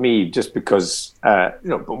for me just because,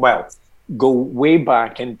 go way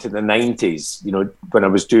back into the 90s, when I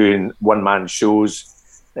was doing one-man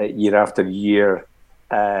shows year after year.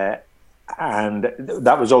 And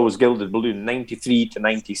that was always Gilded Balloon. 93 to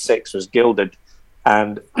 96 was Gilded.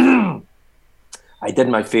 And... I did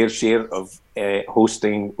my fair share of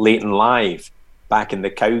hosting Late and Live back in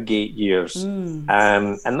the Cowgate years. And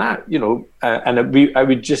that, I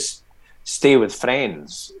would just stay with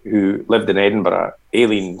friends who lived in Edinburgh.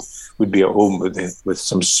 Aileen would be at home with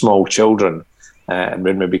some small children and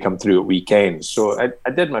would maybe come through at weekends. So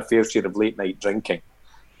I did my fair share of late night drinking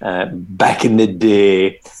back in the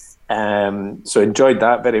day. So enjoyed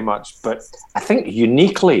that very much. But I think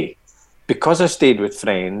uniquely, because I stayed with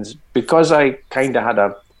friends, because I kind of had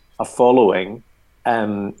a following,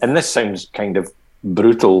 and this sounds kind of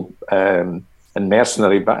brutal and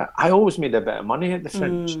mercenary, but I always made a bit of money at the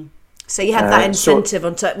Fringe. So you had that incentive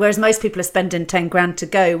on top, whereas most people are spending 10 grand to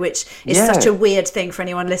go, which is such a weird thing for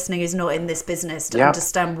anyone listening who's not in this business to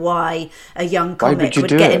understand why a young comic would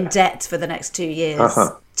get in debt for the next 2 years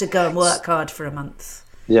to go and work hard for a month.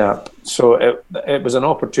 Yeah, so it was an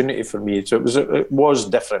opportunity for me. So it was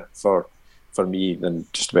different for me than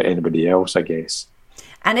just about anybody else, I guess.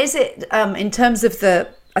 And is it, in terms of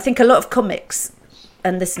I think a lot of comics,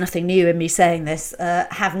 and there's nothing new in me saying this,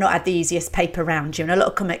 have not had the easiest paper round you. And a lot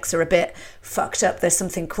of comics are a bit fucked up. There's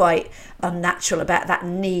something quite unnatural about that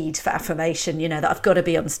need for affirmation, that I've got to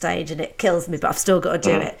be on stage and it kills me, but I've still got to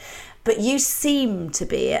do it. But you seem to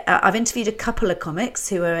be, I've interviewed a couple of comics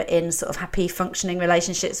who are in sort of happy functioning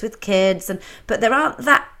relationships with kids, but there aren't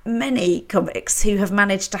that many comics who have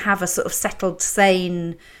managed to have a sort of settled,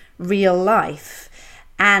 sane, real life.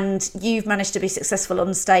 And you've managed to be successful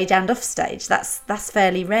on stage and off stage. That's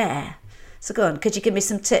fairly rare. So go on, could you give me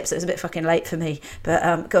some tips? It was a bit fucking late for me,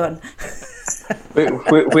 but go on.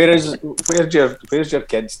 Where's your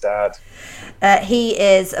kid's dad? He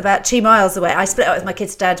is about 2 miles away. I split up with my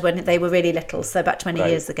kid's dad when they were really little, so about 20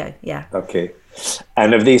 years ago. Yeah. Okay.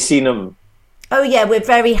 And have they seen him? Oh yeah, we're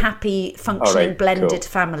very happy, functioning, blended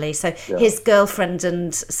family. So his girlfriend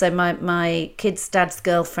and so my kid's dad's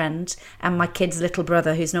girlfriend and my kid's little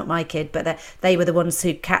brother, who's not my kid, but they were the ones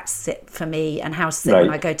who cat sit for me and house sit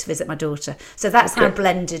when I go to visit my daughter. So that's how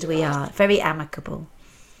blended we are. Very amicable.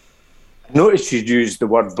 I noticed you used the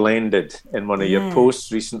word blended in one of your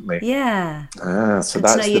posts recently. Yeah. So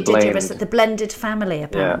that's the blend. The blended family,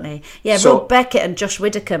 apparently. Yeah, so, Rob Beckett and Josh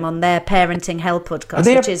Widdicombe on their Parenting Hell podcast,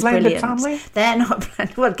 which is brilliant. Family? They're not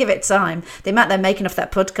blended. Well, give it time. The amount they're making off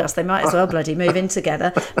that podcast, they might as well bloody move in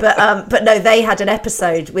together. But no, they had an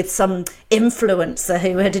episode with some influencer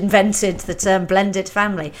who had invented the term blended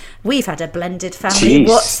family. We've had a blended family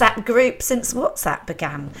WhatsApp group since WhatsApp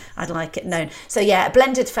began. I'd like it known. So yeah, a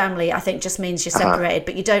blended family, I think, just means you're separated,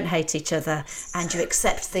 but you don't hate each other, and you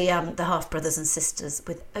accept the half brothers and sisters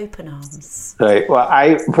with open arms. Right.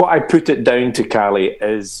 Well, what I put it down to, Callie,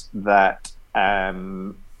 is that I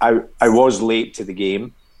was late to the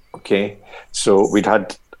game. Okay, so we'd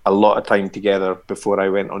had a lot of time together before I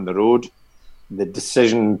went on the road. The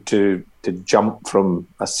decision to jump from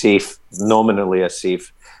nominally a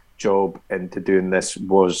safe job into doing this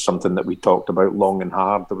was something that we talked about long and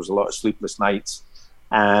hard. There was a lot of sleepless nights.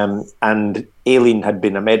 And Aileen had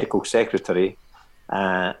been a medical secretary,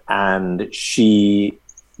 and we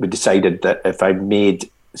decided that if I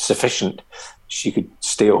made sufficient, she could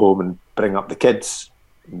stay at home and bring up the kids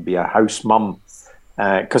and be a house mum.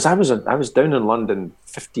 Because I was down in London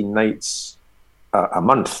 15 nights a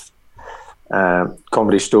month,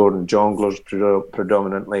 Comedy Store and Jongleurs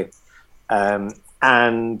predominantly,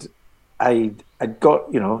 and I'd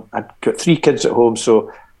got 3 kids at home,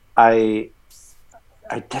 so I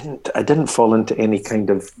didn't fall into any kind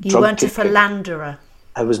of You drug weren't taking. a philanderer.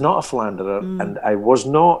 I was not a philanderer, and I was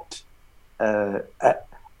not.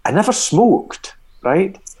 I never smoked,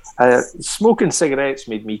 right? Smoking cigarettes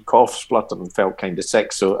made me cough, splutter, and felt kind of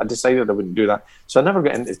sick. So I decided I wouldn't do that. So I never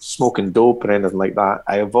got into smoking dope or anything like that.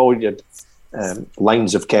 I avoided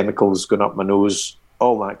lines of chemicals going up my nose,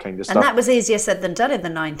 all that kind of stuff. And that was easier said than done in the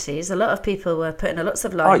 90s. A lot of people were putting lots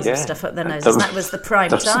of lines of stuff up their noses. That was the prime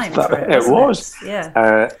time for it. It was.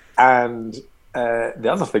 Yeah. And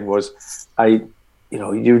the other thing was,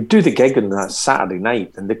 you do the gig on that Saturday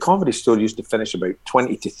night, and the Comedy Store used to finish about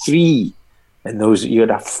 20 to 3. And you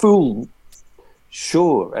had a full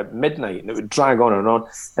show at midnight, and it would drag on.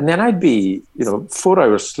 And then I'd be, 4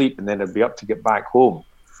 hours sleep, and then I'd be up to get back home.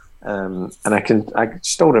 And I can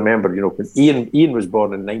still remember, when Ian was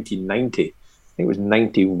born in 1990. I think it was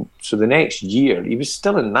 90. So the next year, he was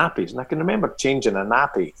still in nappies, and I can remember changing a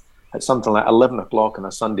nappy at something like 11 o'clock on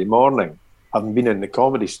a Sunday morning, having been in the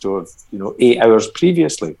Comedy Store, 8 hours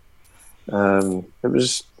previously. It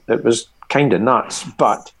was kind of nuts,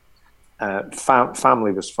 but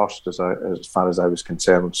family was first as far as I was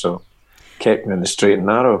concerned. So kept me on the straight and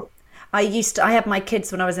narrow. I had my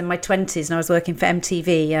kids when I was in my 20s, and I was working for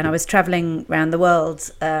MTV, and I was travelling around the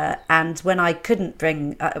world. And when I couldn't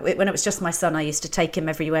bring, when it was just my son, I used to take him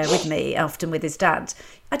everywhere with me, often with his dad.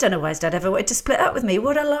 I don't know why his dad ever wanted to split up with me.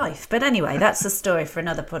 What a life! But anyway, that's a story for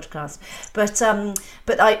another podcast. But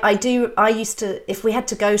I used to, if we had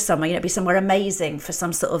to go somewhere, it'd be somewhere amazing for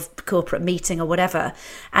some sort of corporate meeting or whatever.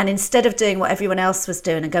 And instead of doing what everyone else was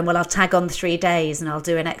doing and going, well, I'll tag on 3 days and I'll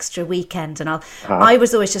do an extra weekend, and I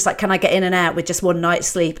was always just like, can I get in and out with just one night's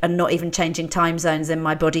sleep and not even changing time zones in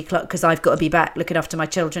my body clock, because I've got to be back looking after my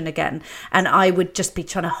children again. And I would just be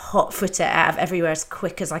trying to hot foot it out of everywhere as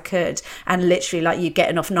quick as I could, and literally like you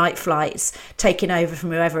getting off night flights, taking over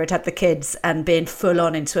from whoever had had the kids, and being full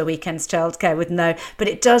on into a weekend's childcare with but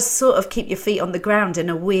it does sort of keep your feet on the ground in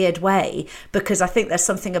a weird way, because I think there's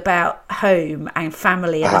something about home and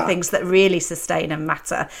family and the things that really sustain and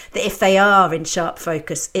matter, that if they are in sharp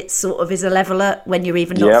focus, it sort of is a leveler when you're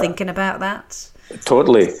even not thinking about that.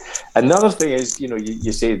 Totally. Another thing is,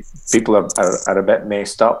 you say people are a bit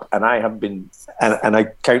messed up, and I have been, and I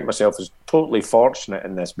count myself as totally fortunate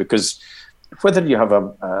in this, because whether you have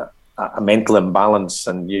a mental imbalance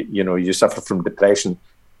and you suffer from depression,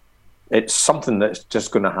 it's something that's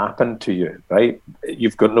just going to happen to you, right?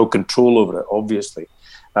 You've got no control over it, obviously.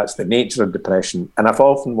 That's the nature of depression. And I've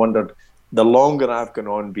often wondered, the longer I've gone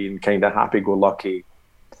on being kind of happy-go-lucky,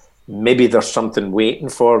 maybe there's something waiting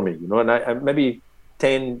for me, and I maybe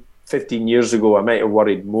 10, 15 years ago, I might have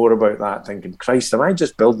worried more about that, thinking, Christ, am I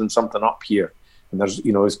just building something up here? And there's,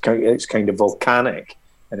 it's kind of volcanic,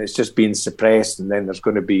 and it's just being suppressed, and then there's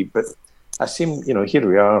going to be, but I seem, here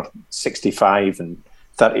we are, 65 and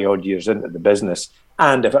 30 odd years into the business.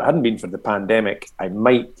 And if it hadn't been for the pandemic, I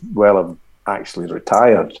might well have actually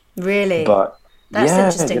retired. Really? But that's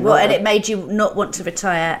interesting. And it made you not want to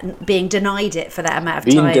retire, being denied it for that amount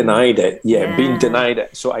of time. Being denied it, being denied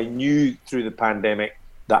it. So I knew through the pandemic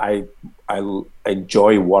that I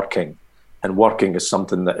enjoy working, and working is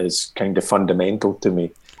something that is kind of fundamental to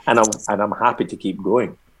me, and I'm happy to keep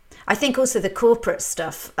going. I think also the corporate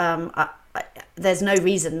stuff, there's no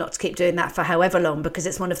reason not to keep doing that for however long, because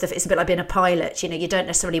it's it's a bit like being a pilot. You don't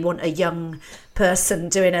necessarily want a young person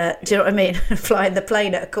doing do you know what I mean, flying the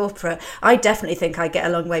plane at a corporate. I definitely think I get a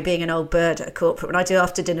long way being an old bird at a corporate. When I do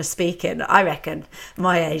after dinner speaking, I reckon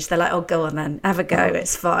my age, they're like, oh, go on then, have a go,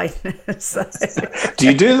 it's fine. So, do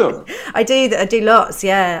you do them? I do lots,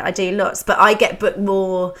 I do lots, but I get booked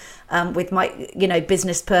more with my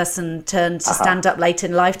business person turned to stand up late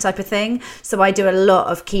in life type of thing. So I do a lot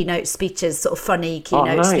of keynote speeches, sort of funny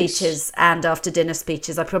keynote speeches, and after dinner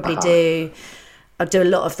speeches. I probably do a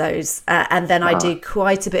lot of those, and then I do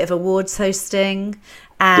quite a bit of awards hosting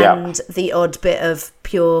and the odd bit of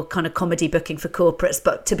pure kind of comedy booking for corporates.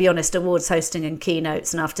 But to be honest, awards hosting and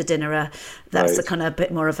keynotes and after dinner, that's a kind of a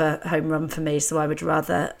bit more of a home run for me. So I would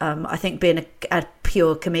rather, I think being a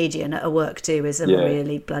pure comedian at a work do is a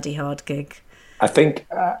really bloody hard gig. I think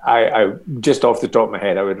I just off the top of my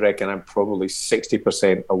head, I would reckon I'm probably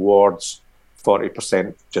 60% awards,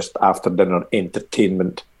 40% just after dinner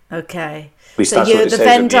entertainment. Okay. So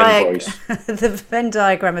the Venn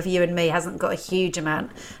diagram of you and me hasn't got a huge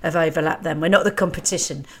amount of overlap then. We're not the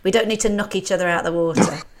competition. We don't need to knock each other out of the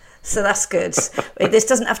water. So that's good. This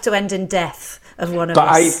doesn't have to end in death of one of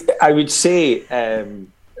us. But I would say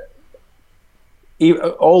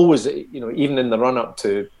always, even in the run-up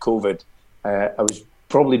to COVID, I was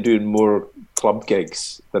probably doing more club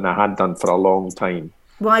gigs than I had done for a long time.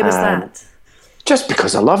 Why was that? Just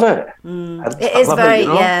because I love it. It is very,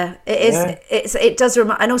 it does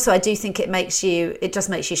remind, and also I do think it just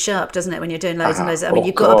makes you sharp, doesn't it? When you're doing loads and loads. I mean,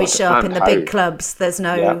 you've got to be sharp in the big clubs. There's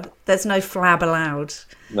no flab allowed.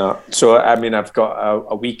 No. So, I mean, I've got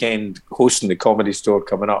a weekend hosting the Comedy Store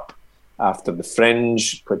coming up after the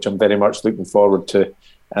Fringe, which I'm very much looking forward to.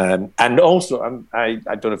 And also, I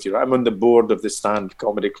don't know if I'm on the board of the Stand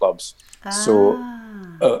Comedy Clubs. So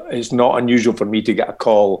it's not unusual for me to get a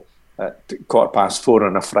call at 4:15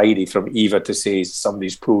 on a Friday from Eva to say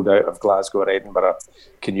somebody's pulled out of Glasgow or Edinburgh.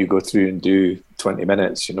 Can you go through and do 20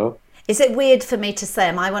 minutes, you know? Is it weird for me to say,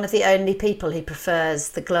 am I one of the only people who prefers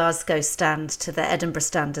the Glasgow stand to the Edinburgh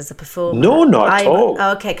stand as a performer? No, not at all.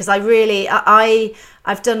 Okay, because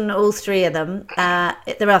I've done all three of them.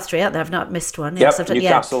 There are three out there. I've not missed one. Yes, I've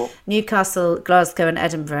done, Newcastle, Glasgow and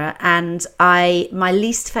Edinburgh. And my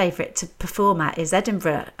least favourite to perform at is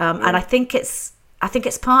Edinburgh. And I think it's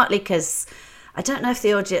partly because I don't know if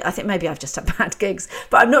the audience, I think maybe I've just had bad gigs,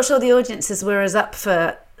 but I'm not sure the audiences were as up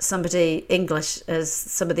for somebody English as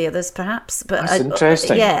some of the others, perhaps. But that's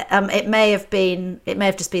interesting. Yeah, it may have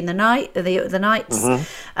just been the nights.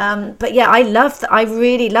 But yeah, I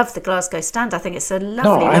really love the Glasgow stand. I think it's a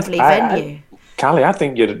lovely venue. Callie, I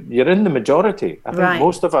think you're in the majority. I think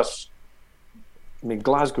most of us. I mean,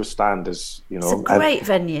 Glasgow stand is, it's a great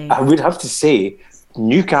venue. I would have to say,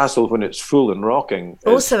 Newcastle, when it's full and rocking,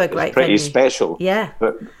 also a great pretty venue. Special. Yeah.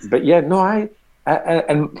 But yeah, no, I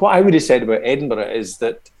and what I would have said about Edinburgh is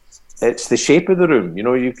that it's the shape of the room. You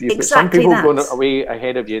know, you've got some people going away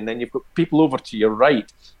ahead of you, and then you've got people over to your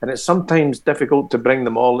right, and it's sometimes difficult to bring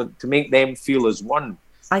them all to make them feel as one.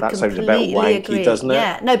 That sounds a bit wanky, agree. Doesn't it?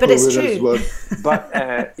 Yeah, no, but it's true.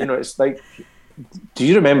 But you know, it's like. Do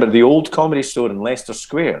you remember the old Comedy Store in Leicester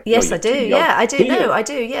Square? Yes, I do. Yeah, I do. No, I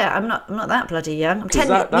do. Yeah, I'm not that bloody young.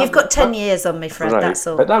 You've got 10 years on me, Fred. Right. That's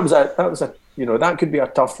all. But that was a that could be a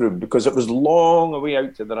tough room because it was long away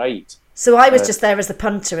out to the right. So I was just there as a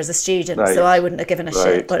punter, as a student. Right. So I wouldn't have given a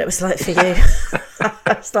shit what it was like for you.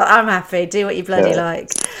 It's like, I'm happy. Do what you bloody like.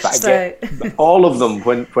 But all of them,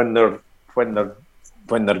 when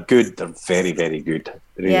they're good, they're very, very good.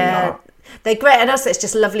 They really are. They're great, and also it's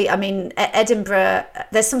just lovely. I mean, Edinburgh.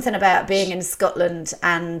 There's something about being in Scotland,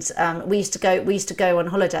 and we used to go on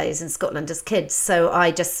holidays in Scotland as kids. So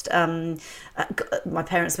I just my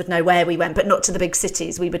parents would know where we went, but not to the big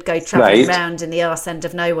cities. We would go travelling around in the arse end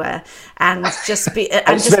of nowhere, and just be.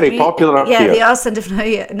 And it's very popular up here. Yeah, the arse end of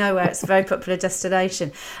nowhere. It's a very popular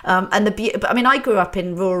destination. And I mean, I grew up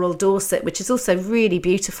in rural Dorset, which is also really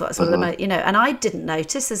beautiful. It's one of the most, and I didn't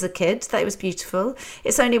notice as a kid that it was beautiful.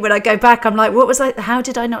 It's only when I go back, I'm like, how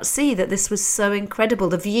did I not see that this was so incredible?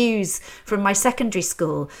 The views from my secondary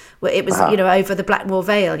school, where it was, over the Blackmore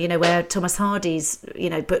Vale, where Thomas Hardy's,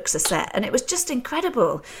 books are set. And it was just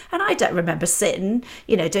incredible. And I don't remember sitting,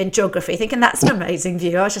 doing geography, thinking that's an amazing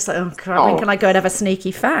view. I was just like, oh, crap, when can I go and have a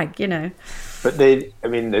sneaky fag, But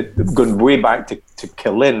going way back to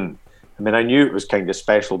Killin, I knew it was kind of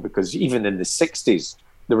special because even in the 60s,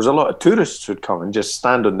 there was a lot of tourists who'd come and just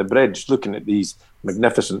stand on the bridge looking at these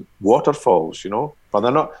magnificent waterfalls, But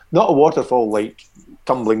they're not a waterfall like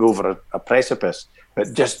tumbling over a precipice,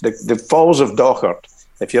 but just the falls of Dochart.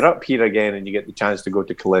 If you're up here again and you get the chance to go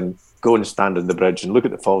to Killin, go and stand on the bridge and look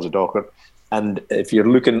at the falls of Dochart. And if you're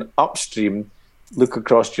looking upstream, look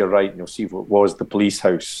across to your right and you'll see what was the police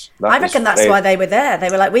house. I reckon that's why they were there. They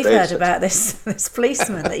were like, we've heard about this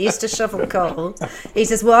policeman that used to shovel coal.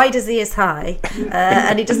 He's as wide as he is high,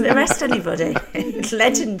 and he doesn't arrest anybody. It's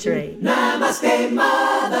legendary. Namaste,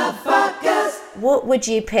 motherfuckers. What would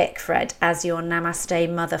you pick, Fred, as your namaste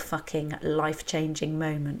motherfucking life-changing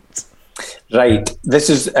moment? Right. This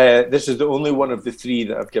is the only one of the three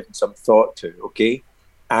that I've given some thought to, okay?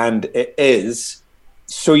 And it is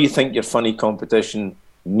So You Think You're Funny competition,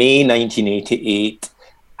 May 1988,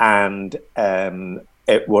 and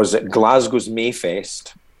it was at Glasgow's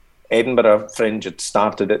Mayfest. Edinburgh Fringe had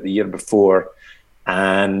started it the year before,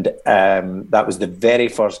 and that was the very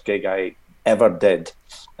first gig I ever did.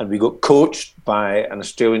 And we got coached by an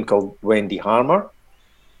Australian called Wendy Harmer,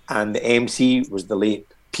 and the MC was the late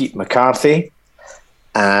Pete McCarthy,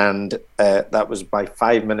 and that was by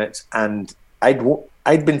 5 minutes. And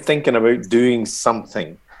I'd been thinking about doing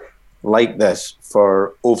something like this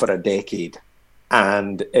for over a decade,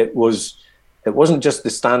 and it wasn't just the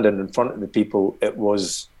standing in front of the people. There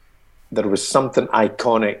was something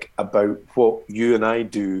iconic about what you and I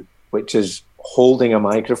do, which is holding a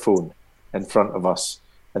microphone in front of us.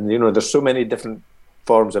 And there's so many different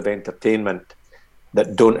forms of entertainment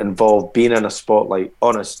that don't involve being in a spotlight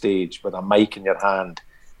on a stage with a mic in your hand.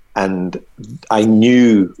 And I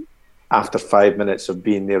knew after 5 minutes of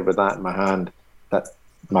being there with that in my hand that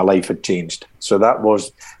my life had changed. So that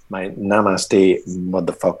was my namaste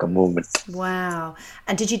motherfucker moment. Wow.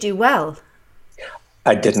 And did you do well?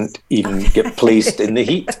 I didn't even get placed in the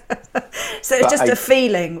heat. So it's just a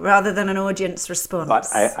feeling rather than an audience response. But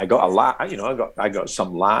I got a laugh. I got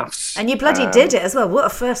some laughs. And you bloody did it as well. What a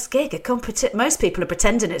first gig! Most people are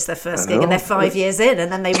pretending it's their first gig, and they're 5 years in,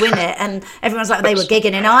 and then they win it, and everyone's like, they were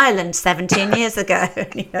gigging in Ireland 17 years ago.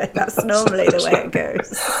 That's normally the way it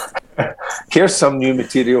goes. Here's some new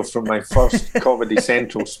material from my first Comedy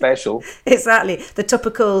Central special. Exactly, the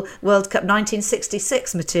topical World Cup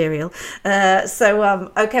 1966 material.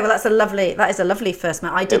 Okay, well that is a lovely first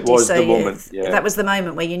moment. I did do so. Yeah. That was the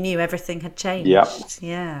moment where you knew everything had changed. Yeah.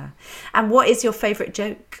 Yeah. And what is your favourite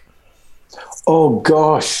joke? Oh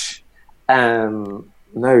gosh, now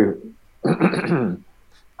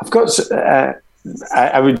I've got.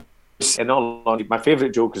 I would. In all honesty, my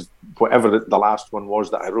favourite joke is whatever the last one was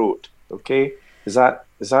that I wrote. Okay, does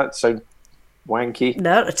that sound wanky?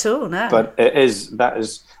 Not at all, no. But that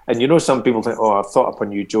is, and some people think, oh, I've thought up a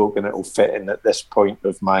new joke and it'll fit in at this point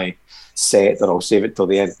of my set, or I'll save it till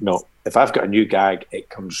the end. No, if I've got a new gag, it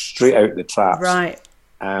comes straight out the traps. Right.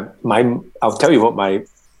 I'll tell you what my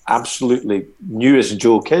absolutely newest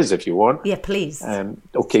joke is, if you want. Yeah, please.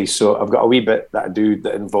 Okay, so I've got a wee bit that I do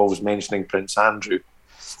that involves mentioning Prince Andrew.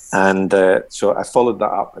 And so I followed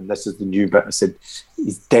that up, and this is the new bit. I said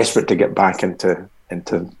he's desperate to get back into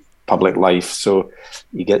public life, so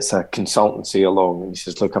he gets a consultancy along, and he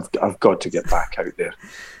says, "Look, I've got to get back out there."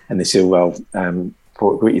 And they say, "Well,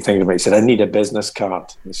 what are you thinking about?" He said, "I need a business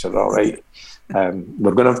card." And he said, "All right,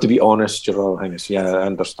 we're going to have to be honest, Your Royal Highness." "Yeah, I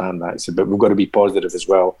understand that." He said, "But we've got to be positive as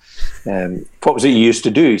well." "What was it you used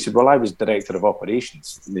to do?" He said, "Well, I was director of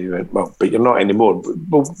operations." And they went, "Well, but you're not anymore."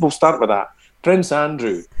 We'll start with that. Prince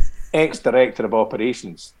Andrew, ex-director of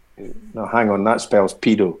operations. No, hang on, that spells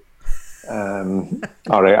pedo.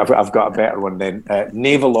 All right, I've got a better one then.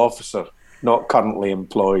 Naval officer, not currently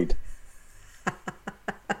employed.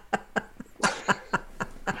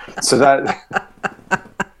 So that...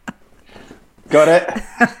 Got it?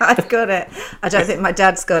 I've got it. I don't think my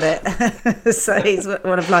dad's got it. So he's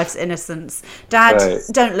one of life's innocents. Dad, right.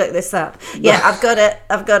 Don't look this up. Yeah, I've got it.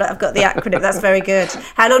 I've got the acronym. That's very good.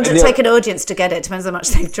 How long did it take an audience to get it? Depends how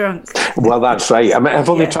much they've drunk. Well, that's right. I mean, I've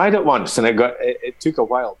only tried it once, and it took a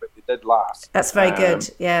while, but they did laugh. That's very good.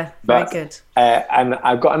 Yeah, very good. And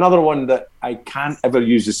I've got another one that I can't ever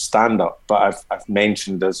use as stand-up, but I've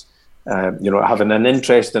mentioned as having an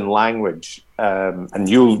interest in language. And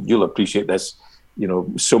you'll appreciate this.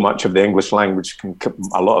 So much of the English language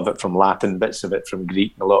a lot of it from Latin, bits of it from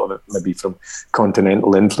Greek, a lot of it maybe from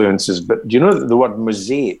continental influences. But do you know that the word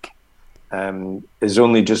mosaic is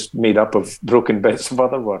only just made up of broken bits of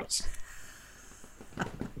other words?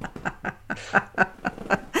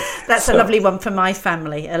 That's a lovely one for my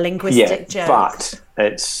family, a linguistic joke. But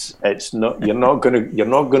it's not. You're not going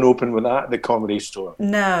to open with that at the Comedy Store.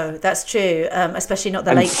 No, that's true. Especially not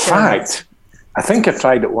the Late Show. In fact, I think I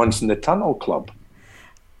tried it once in the Tunnel Club.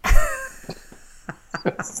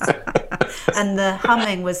 And the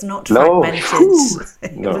humming was not fragmented.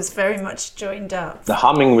 It was very much joined up. The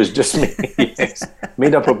humming was just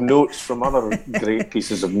made up of notes from other great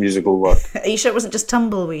pieces of musical work. Are you sure it wasn't just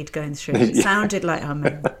tumbleweed going through? It sounded like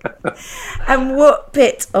humming. And what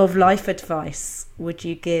bit of life advice would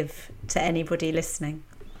you give to anybody listening?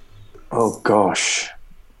 Oh gosh.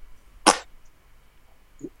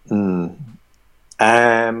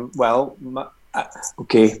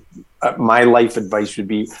 My life advice would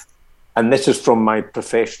be, and this is from my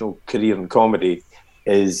professional career in comedy,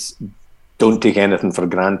 is don't take anything for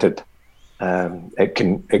granted. It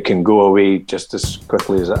can go away just as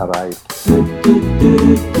quickly as it arrived.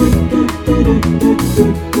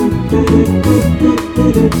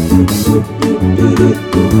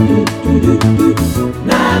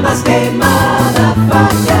 Namaste,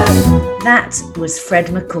 motherfucker. That was Fred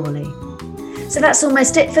MacAulay. So that's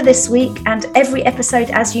almost it for this week, and every episode,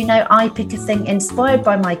 as you know, I pick a thing inspired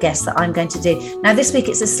by my guest that I'm going to do. Now this week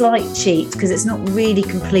it's a slight cheat because it's not really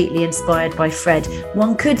completely inspired by Fred.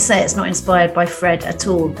 One could say it's not inspired by Fred at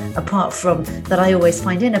all, apart from that I always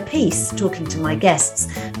find inner peace talking to my guests.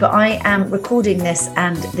 But I am recording this,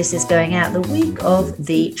 and this is going out the week of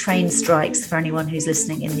the train strikes for anyone who's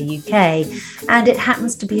listening in the UK. And it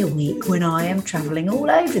happens to be a week when I am travelling all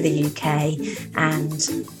over the UK,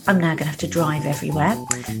 and I'm now going to have to drive drive everywhere,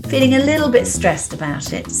 feeling a little bit stressed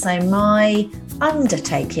about it. So my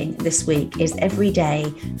undertaking this week is every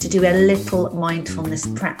day to do a little mindfulness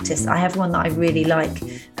practice. I have one that I really like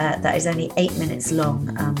that is only 8 minutes long,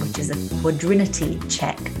 which is a quadrinity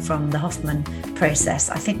check from the Hoffman process.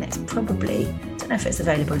 I think that's probably, I don't know if it's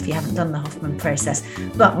available if you haven't done the Hoffman process,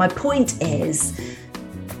 but my point is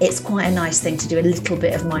it's quite a nice thing to do a little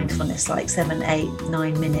bit of mindfulness, like 7, 8,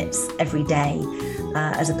 9 minutes every day,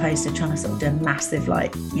 as opposed to trying to sort of do a massive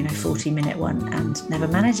 40-minute one and never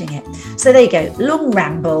managing it. So there you go, long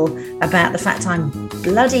ramble about the fact I'm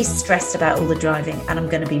bloody stressed about all the driving, and I'm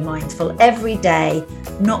going to be mindful every day,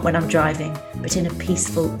 not when I'm driving, but in a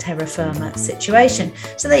peaceful terra firma situation.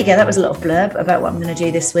 So there you go, that was a little blurb about what I'm going to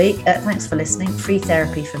do this week. Thanks for listening, free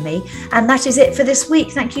therapy for me. And that is it for this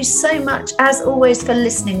week. Thank you so much, as always, for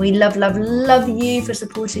listening. We love you for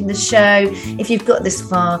supporting the show. If you've got this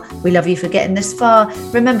far, we love you for getting this far.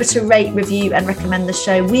 Remember to rate, review and recommend the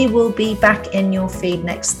show. We will be back in your feed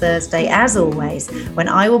next Thursday, as always, when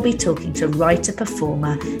I will be talking to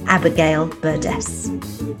writer-performer Abigail Burdess.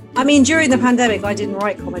 I mean, during the pandemic, I didn't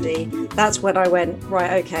write comedy. That's when I went,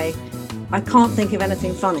 right, okay, I can't think of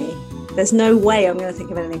anything funny. There's no way I'm going to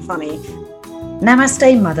think of anything funny.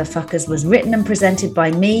 Namaste Motherfuckers was written and presented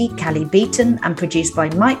by me, Callie Beaton, and produced by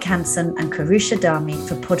Mike Hansen and Karusha Dami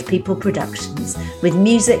for Pod People Productions, with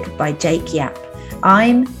music by Jake Yap.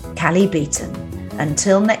 I'm Callie Beaton.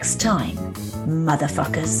 Until next time,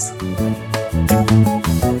 motherfuckers.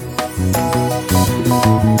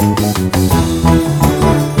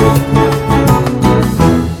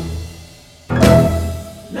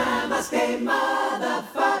 Namaste,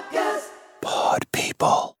 motherfuckers. Pod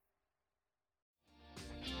People.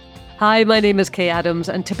 Hi, my name is Kay Adams,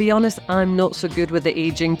 and to be honest, I'm not so good with the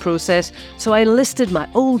ageing process, so I enlisted my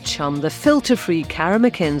old chum, the filter-free Cara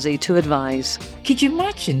McKenzie, to advise. Could you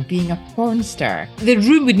imagine being a porn star? The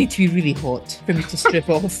room would need to be really hot for me to strip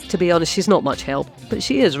off. To be honest, she's not much help, but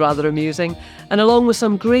she is rather amusing. And along with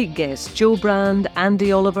some great guests, Joe Brand,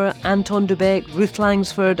 Andy Oliver, Anton Dubeck, Ruth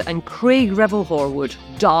Langsford and Craig Revel-Horwood,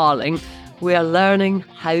 darling, we are learning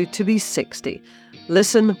how to be 60.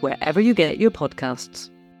 Listen wherever you get your podcasts.